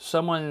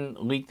 someone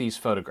leaked these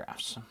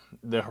photographs.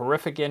 The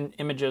horrific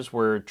images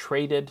were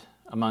traded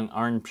among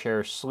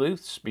armchair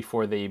sleuths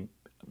before they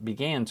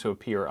began to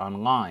appear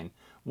online.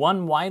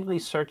 One widely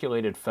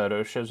circulated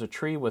photo shows a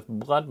tree with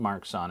blood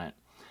marks on it.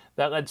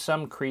 That led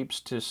some creeps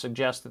to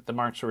suggest that the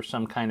marks were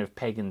some kind of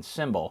pagan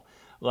symbol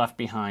left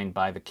behind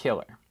by the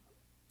killer.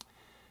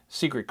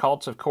 Secret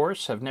cults, of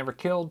course, have never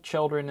killed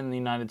children in the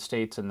United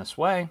States in this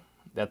way.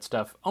 That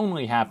stuff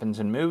only happens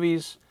in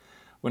movies.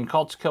 When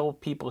cults kill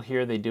people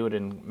here, they do it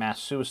in mass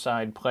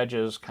suicide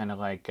pledges, kind of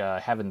like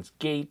Heaven's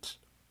Gate.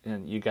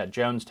 And you got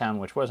Jonestown,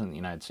 which wasn't the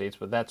United States,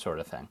 but that sort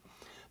of thing.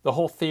 The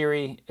whole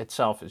theory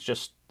itself is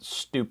just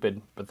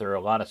stupid, but there are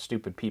a lot of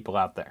stupid people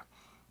out there.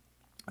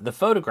 The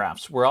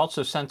photographs were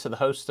also sent to the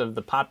host of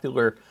the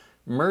popular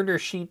Murder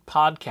Sheet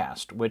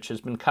podcast, which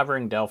has been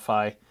covering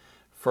Delphi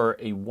for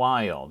a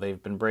while.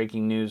 They've been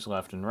breaking news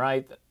left and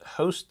right.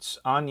 Hosts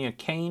Anya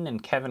Kane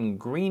and Kevin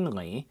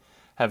Greenlee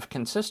have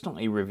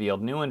consistently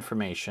revealed new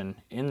information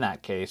in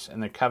that case,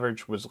 and their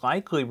coverage was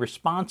likely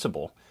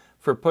responsible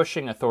for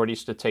pushing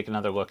authorities to take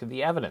another look at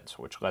the evidence,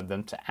 which led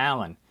them to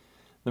Allen.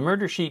 The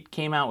Murder Sheet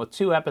came out with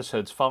 2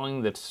 episodes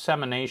following the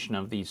dissemination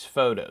of these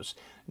photos.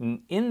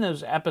 In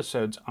those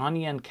episodes,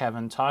 Anya and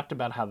Kevin talked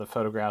about how the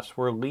photographs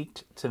were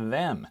leaked to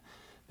them.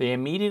 They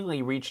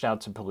immediately reached out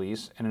to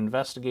police, and an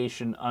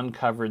investigation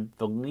uncovered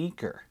the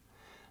leaker.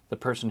 the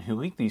person who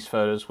leaked these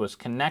photos was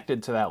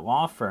connected to that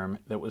law firm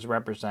that was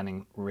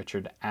representing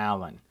Richard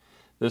Allen.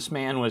 This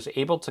man was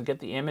able to get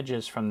the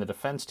images from the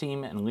defense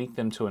team and leak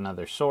them to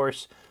another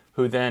source,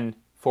 who then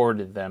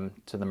forwarded them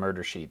to the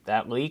murder sheet.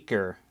 That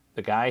leaker,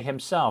 the guy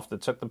himself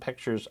that took the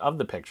pictures of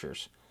the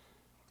pictures,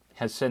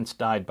 has since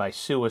died by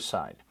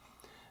suicide.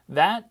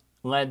 That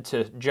led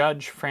to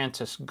Judge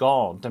Francis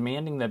Gall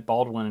demanding that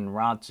Baldwin and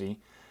Rodzi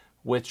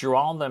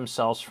withdraw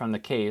themselves from the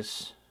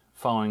case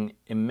following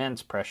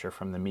immense pressure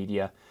from the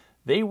media.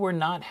 They were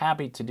not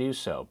happy to do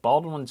so.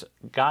 Baldwin's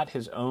got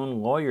his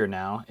own lawyer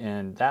now,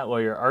 and that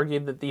lawyer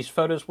argued that these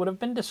photos would have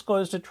been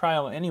disclosed at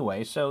trial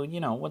anyway, so,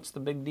 what's the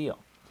big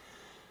deal?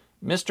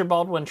 Mr.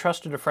 Baldwin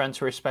trusted a friend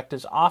to respect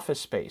his office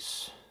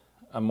space,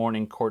 a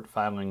morning court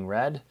filing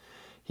read.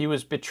 He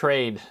was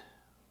betrayed.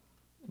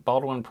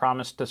 Baldwin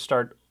promised to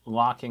start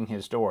locking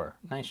his door.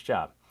 Nice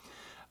job.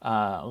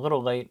 A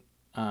little late,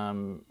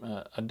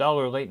 a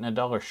dollar late and a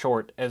dollar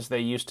short, as they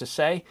used to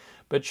say,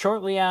 but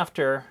shortly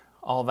after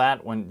all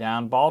that went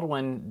down,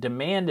 Baldwin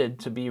demanded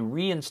to be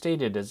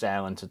reinstated as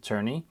Allen's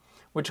attorney,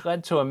 which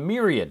led to a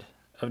myriad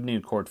of new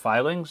court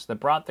filings that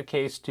brought the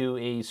case to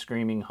a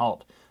screeching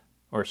halt,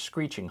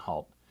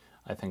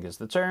 I think is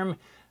the term,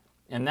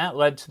 and that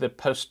led to the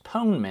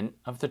postponement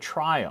of the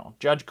trial.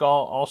 Judge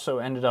Gall also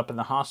ended up in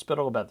the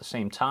hospital about the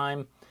same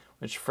time,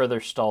 which further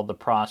stalled the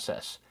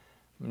process.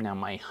 Now,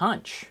 my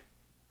hunch,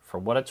 for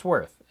what it's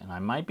worth, and I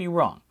might be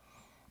wrong,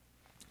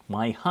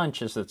 my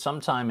hunch is that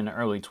sometime in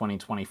early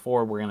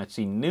 2024, we're going to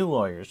see new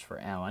lawyers for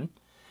Allen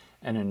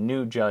and a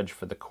new judge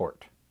for the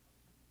court.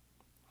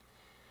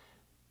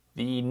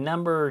 The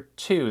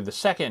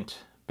second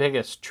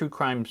biggest true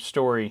crime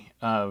story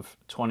of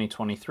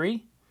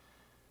 2023.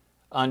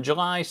 On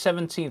July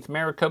 17th,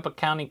 Maricopa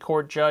County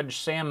Court Judge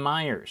Sam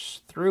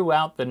Myers threw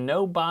out the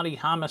no-body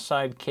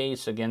homicide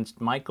case against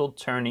Michael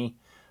Turney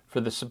for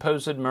the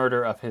supposed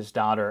murder of his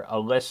daughter,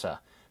 Alyssa,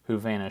 who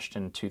vanished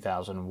in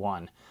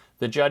 2001.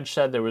 The judge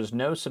said there was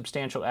no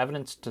substantial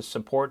evidence to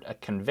support a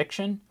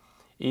conviction,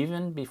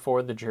 even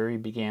before the jury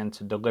began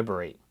to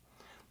deliberate.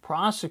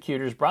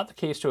 Prosecutors brought the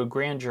case to a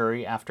grand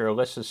jury after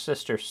Alyssa's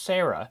sister,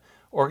 Sarah,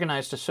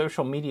 organized a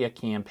social media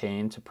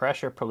campaign to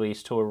pressure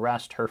police to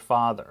arrest her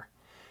father.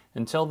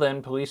 Until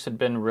then, police had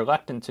been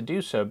reluctant to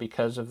do so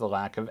because of the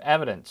lack of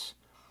evidence.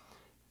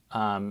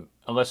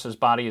 Alyssa's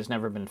body has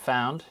never been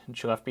found, and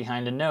she left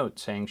behind a note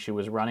saying she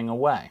was running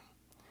away.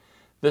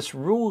 This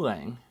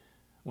ruling,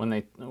 when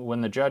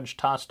the judge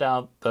tossed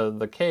out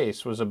the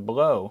case, was a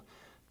blow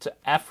to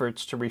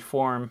efforts to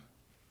reform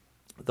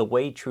the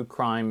way true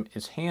crime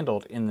is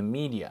handled in the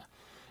media.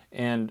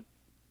 And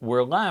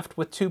we're left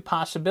with two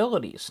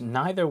possibilities,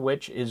 neither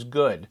which is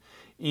good.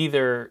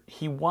 Either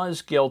he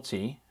was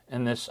guilty,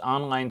 and this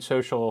online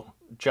social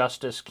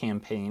justice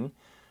campaign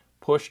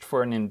pushed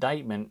for an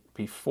indictment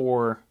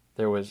before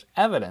there was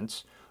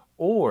evidence,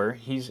 or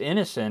he's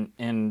innocent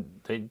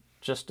and they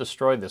just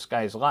destroyed this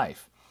guy's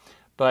life.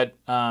 But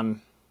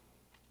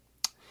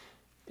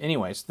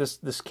anyways,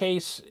 this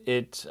case,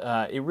 it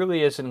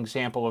really is an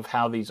example of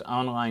how these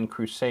online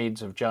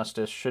crusades of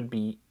justice should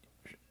be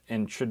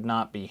and should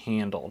not be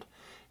handled.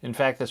 In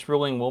fact, this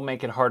ruling will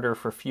make it harder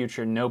for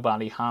future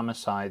no-body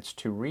homicides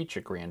to reach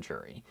a grand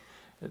jury.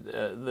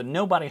 The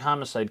no-body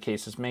homicide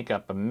cases make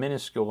up a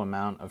minuscule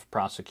amount of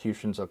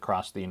prosecutions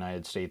across the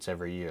United States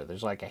every year.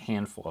 There's like a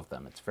handful of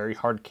them. It's a very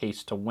hard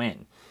case to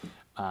win.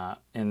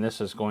 And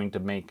this is going to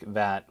make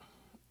that,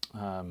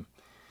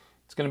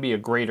 it's going to be a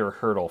greater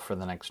hurdle for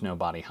the next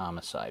no-body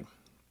homicide.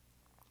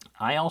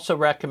 I also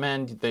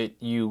recommend that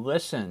you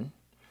listen,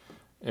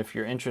 if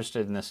you're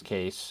interested in this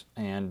case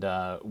and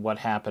what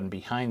happened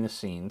behind the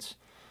scenes.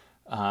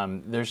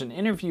 There's an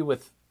interview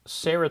with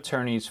Sarah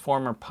Turney's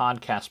former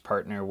podcast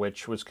partner,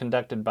 which was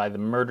conducted by the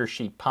Murder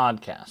Sheet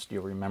podcast.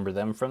 You'll remember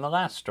them from the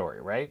last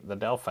story, right? The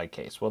Delphi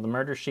case. Well, the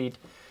Murder Sheet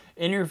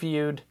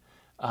interviewed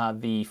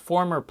the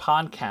former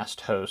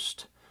podcast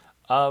host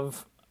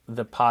of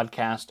the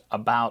podcast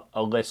about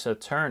Alyssa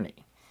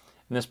Turney.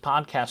 And this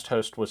podcast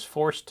host was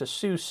forced to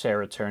sue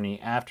Sarah Turney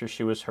after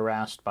she was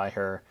harassed by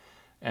her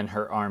and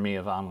her army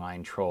of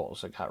online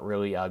trolls. It got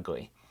really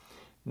ugly.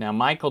 Now,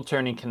 Michael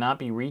Turney cannot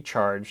be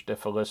recharged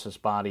if Alyssa's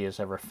body is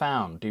ever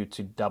found due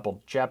to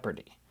double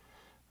jeopardy.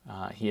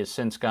 He has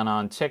since gone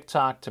on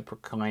TikTok to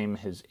proclaim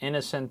his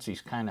innocence.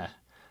 He's kind of,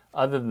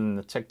 other than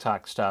the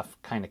TikTok stuff,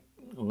 kind of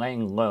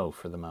laying low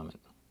for the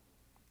moment.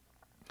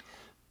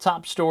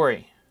 Top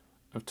story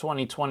of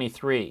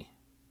 2023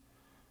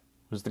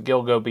 was the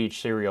Gilgo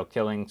Beach serial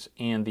killings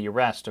and the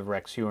arrest of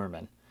Rex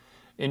Heuermann.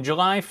 In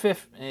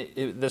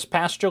this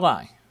past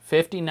July,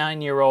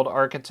 59-year-old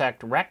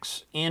architect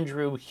Rex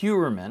Andrew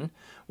Heuermann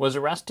was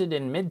arrested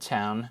in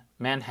Midtown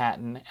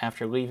Manhattan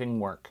after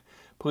leaving work.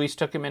 Police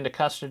took him into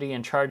custody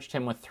and charged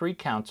him with 3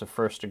 counts of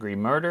first-degree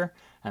murder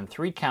and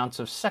 3 counts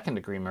of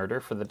second-degree murder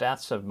for the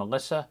deaths of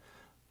Melissa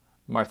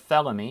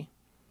Barthelemy,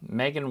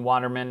 Megan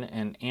Waterman,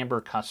 and Amber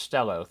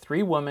Costello,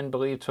 3 women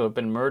believed to have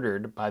been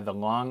murdered by the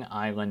Long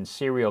Island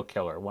serial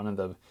killer, one of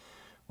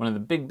the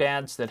big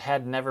bads that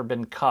had never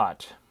been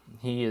caught.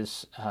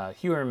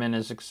 Heuermann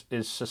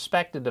is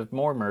suspected of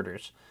more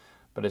murders,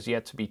 but is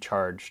yet to be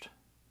charged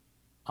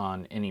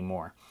on any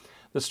more.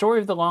 The story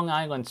of the Long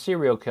Island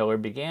serial killer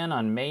began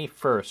on May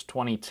 1st,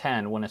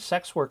 2010, when a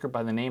sex worker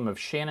by the name of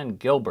Shannon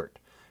Gilbert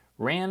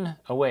ran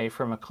away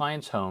from a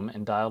client's home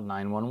and dialed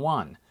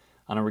 911.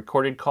 On a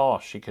recorded call,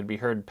 she could be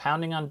heard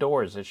pounding on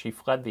doors as she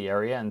fled the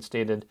area and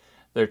stated,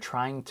 "They're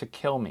trying to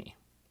kill me."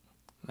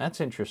 That's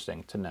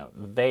interesting to note.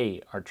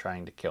 They are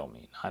trying to kill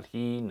me. Not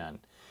he, none.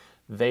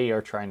 They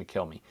are trying to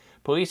kill me.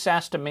 Police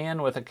asked a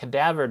man with a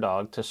cadaver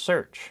dog to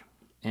search,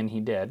 and he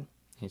did.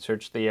 He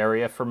searched the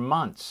area for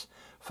months.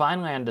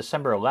 Finally, on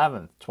December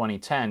 11th,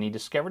 2010, he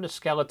discovered a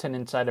skeleton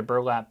inside a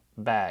burlap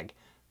bag,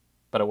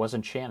 but it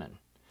wasn't Shannon.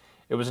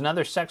 It was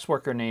another sex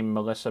worker named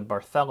Melissa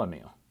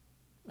Bartholomew.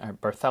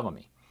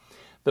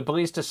 The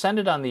police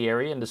descended on the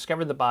area and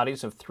discovered the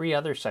bodies of 3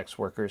 other sex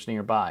workers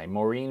nearby,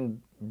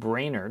 Maureen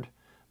Brainerd,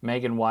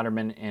 Megan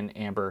Waterman, and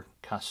Amber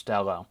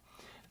Costello.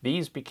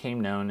 These became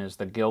known as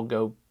the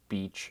Gilgo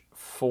Beach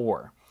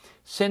Four.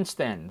 Since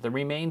then, the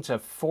remains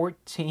of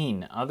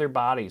 14 other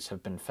bodies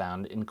have been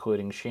found,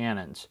 including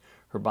Shannon's.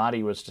 Her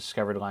body was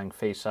discovered lying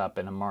face up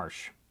in a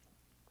marsh.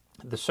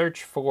 The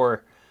search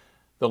for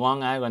the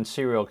Long Island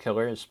serial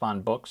killer has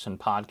spawned books and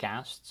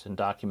podcasts and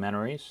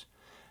documentaries.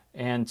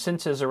 And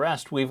since his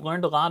arrest, we've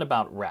learned a lot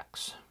about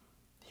Rex.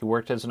 He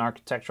worked as an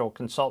architectural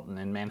consultant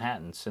in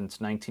Manhattan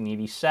since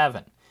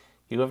 1987.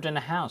 He lived in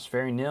a house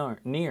very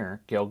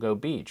near Gilgo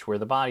Beach, where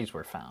the bodies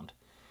were found.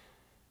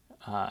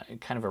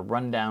 Kind of a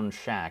rundown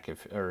shack,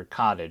 or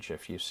cottage,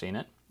 if you've seen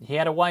it. He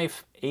had a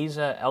wife,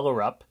 Asa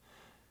Ellerup,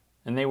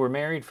 and they were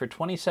married for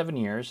 27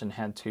 years and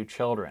had 2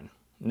 children.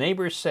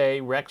 Neighbors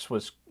say Rex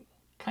was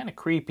kind of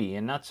creepy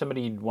and not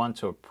somebody you'd want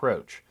to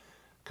approach.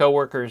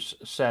 Co-workers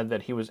said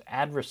that he was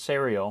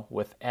adversarial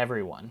with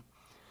everyone.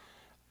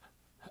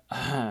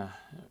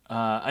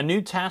 A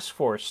new task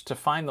force to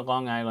find the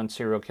Long Island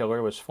serial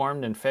killer was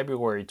formed in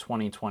February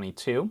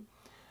 2022.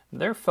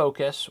 Their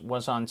focus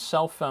was on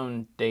cell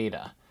phone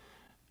data.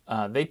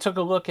 They took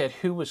a look at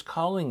who was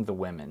calling the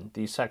women,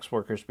 these sex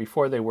workers,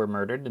 before they were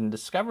murdered, and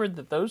discovered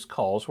that those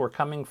calls were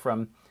coming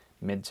from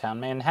Midtown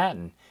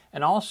Manhattan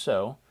and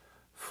also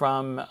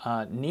from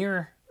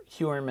near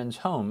Heuermann's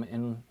home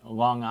on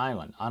Long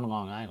Island.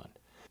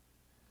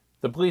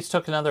 The police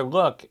took another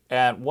look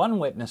at one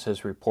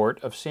witness's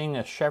report of seeing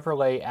a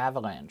Chevrolet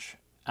Avalanche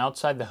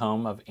outside the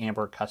home of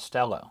Amber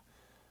Costello.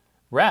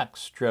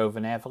 Rex drove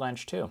an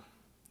Avalanche too.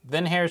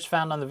 Then hairs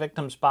found on the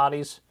victims'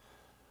 bodies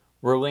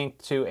were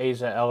linked to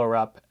Asa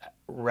Ellerup,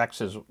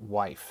 Rex's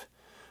wife.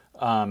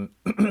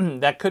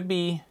 That could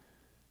be...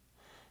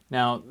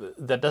 Now,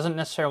 that doesn't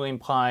necessarily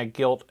imply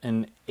guilt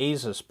in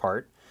Asa's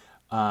part,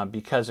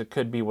 because it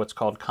could be what's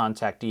called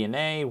contact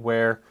DNA,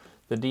 where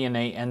the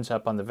DNA ends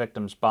up on the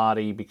victim's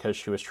body because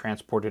she was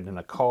transported in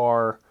a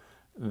car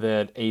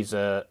that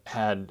Asa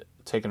had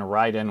taken a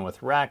ride in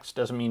with Rex.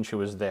 Doesn't mean she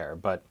was there,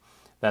 but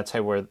that's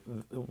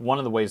one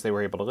of the ways they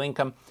were able to link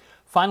them.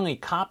 Finally,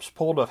 cops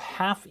pulled a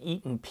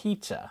half-eaten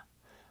pizza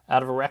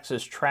out of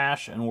Rex's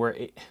trash,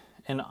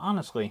 and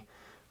honestly,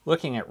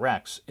 looking at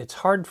Rex,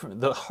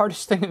 the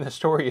hardest thing in the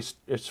story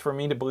is for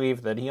me to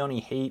believe that he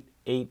only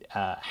ate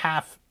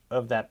half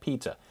of that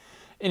pizza.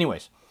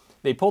 Anyways,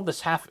 they pulled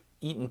this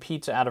half-eaten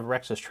pizza out of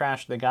Rex's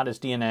trash. They got his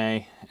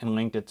DNA and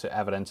linked it to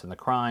evidence in the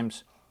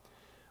crimes.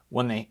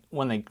 When they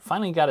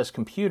finally got his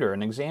computer,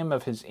 an exam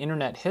of his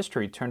internet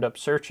history turned up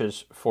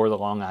searches for the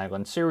Long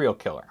Island serial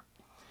killer.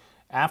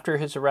 After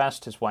his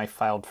arrest, his wife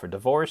filed for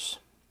divorce.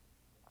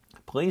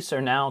 Police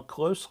are now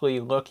closely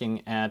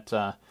looking at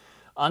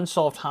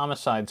unsolved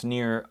homicides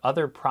near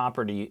other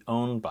property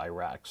owned by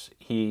Rex.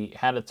 He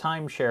had a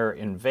timeshare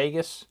in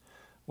Vegas,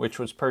 which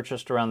was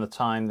purchased around the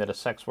time that a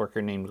sex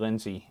worker named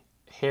Lindsay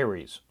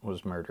Harries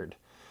was murdered.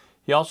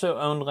 He also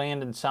owned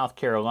land in South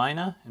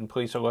Carolina, and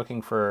police are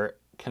looking for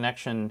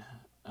connection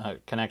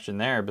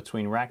there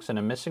between Rex and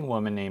a missing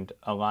woman named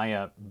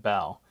Aliyah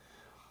Bell.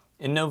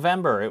 In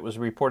November, it was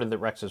reported that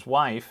Rex's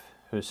wife,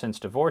 who has since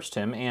divorced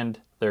him,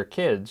 and their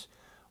kids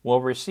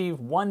will receive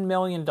 $1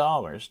 million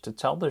to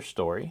tell their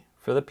story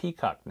for the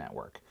Peacock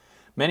Network.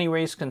 Many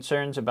raised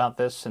concerns about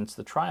this since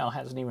the trial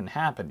hasn't even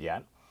happened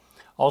yet.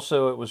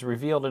 Also, it was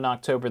revealed in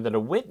October that a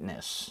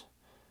witness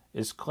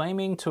is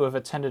claiming to have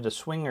attended a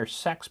swinger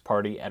sex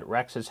party at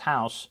Rex's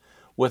house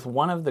with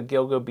one of the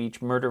Gilgo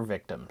Beach murder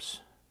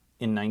victims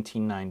in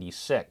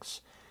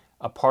 1996,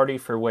 a party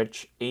for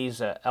which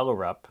Asa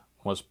Ellerup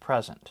was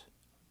present,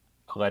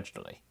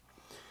 allegedly.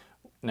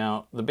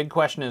 Now, the big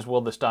question is,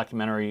 will this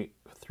documentary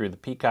through the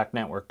Peacock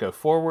Network go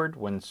forward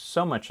when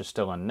so much is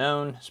still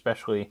unknown,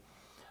 especially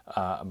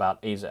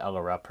about Asa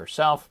Ellerup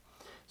herself?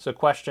 It's a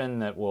question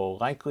that will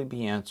likely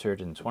be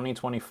answered in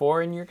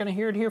 2024, and you're going to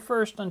hear it here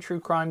first on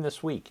True Crime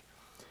This Week.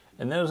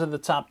 And those are the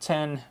top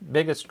 10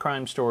 biggest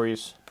crime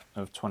stories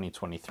of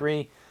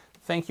 2023.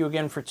 Thank you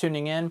again for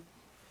tuning in,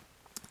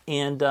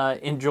 and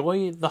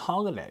enjoy the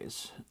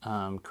holidays.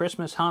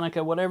 Christmas,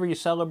 Hanukkah, whatever you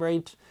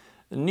celebrate.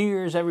 New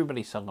Year's,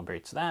 everybody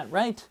celebrates that,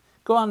 right?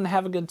 Go out and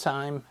have a good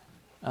time.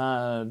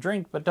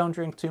 Drink, but don't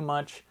drink too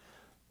much.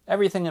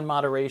 everything in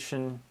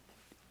moderation,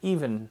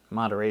 even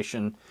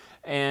moderation.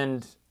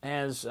 And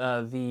as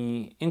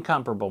the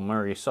incomparable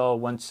Murray Saul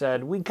once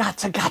said, we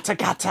gotta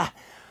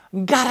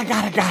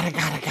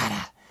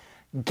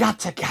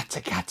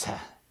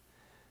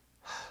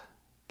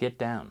get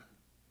down,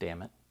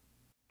 damn it.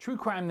 True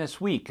Crime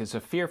This Week is a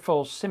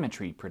Fearful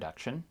Symmetry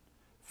production.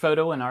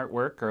 Photo and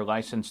artwork are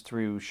licensed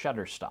through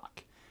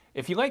Shutterstock.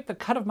 If you like the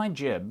cut of my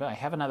jib, I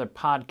have another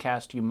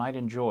podcast you might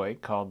enjoy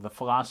called The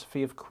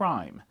Philosophy of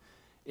Crime,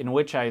 in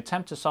which I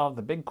attempt to solve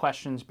the big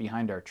questions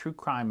behind our true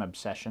crime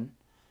obsession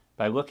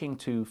by looking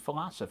to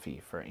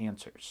philosophy for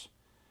answers.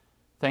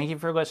 Thank you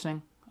for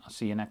listening. I'll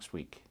see you next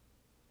week.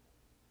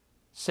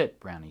 Sit,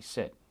 Brownie,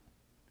 sit.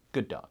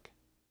 Good dog.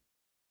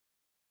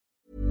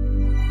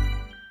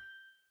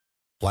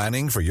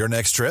 Planning for your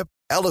next trip?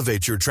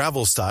 Elevate your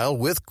travel style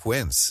with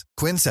Quince.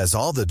 Quince has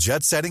all the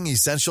jet-setting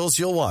essentials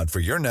you'll want for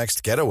your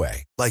next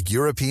getaway, like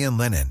European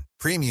linen,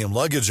 premium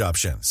luggage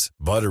options,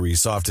 buttery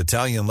soft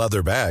Italian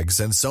leather bags,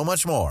 and so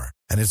much more.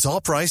 And it's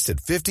all priced at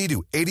 50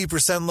 to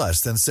 80%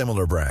 less than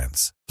similar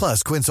brands.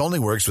 Plus, Quince only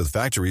works with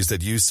factories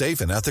that use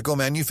safe and ethical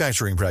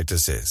manufacturing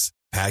practices.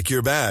 Pack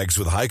your bags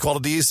with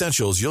high-quality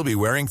essentials you'll be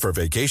wearing for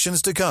vacations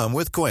to come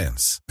with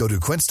Quince. Go to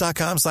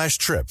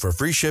quince.com/trip for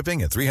free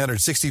shipping and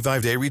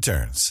 365-day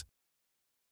returns.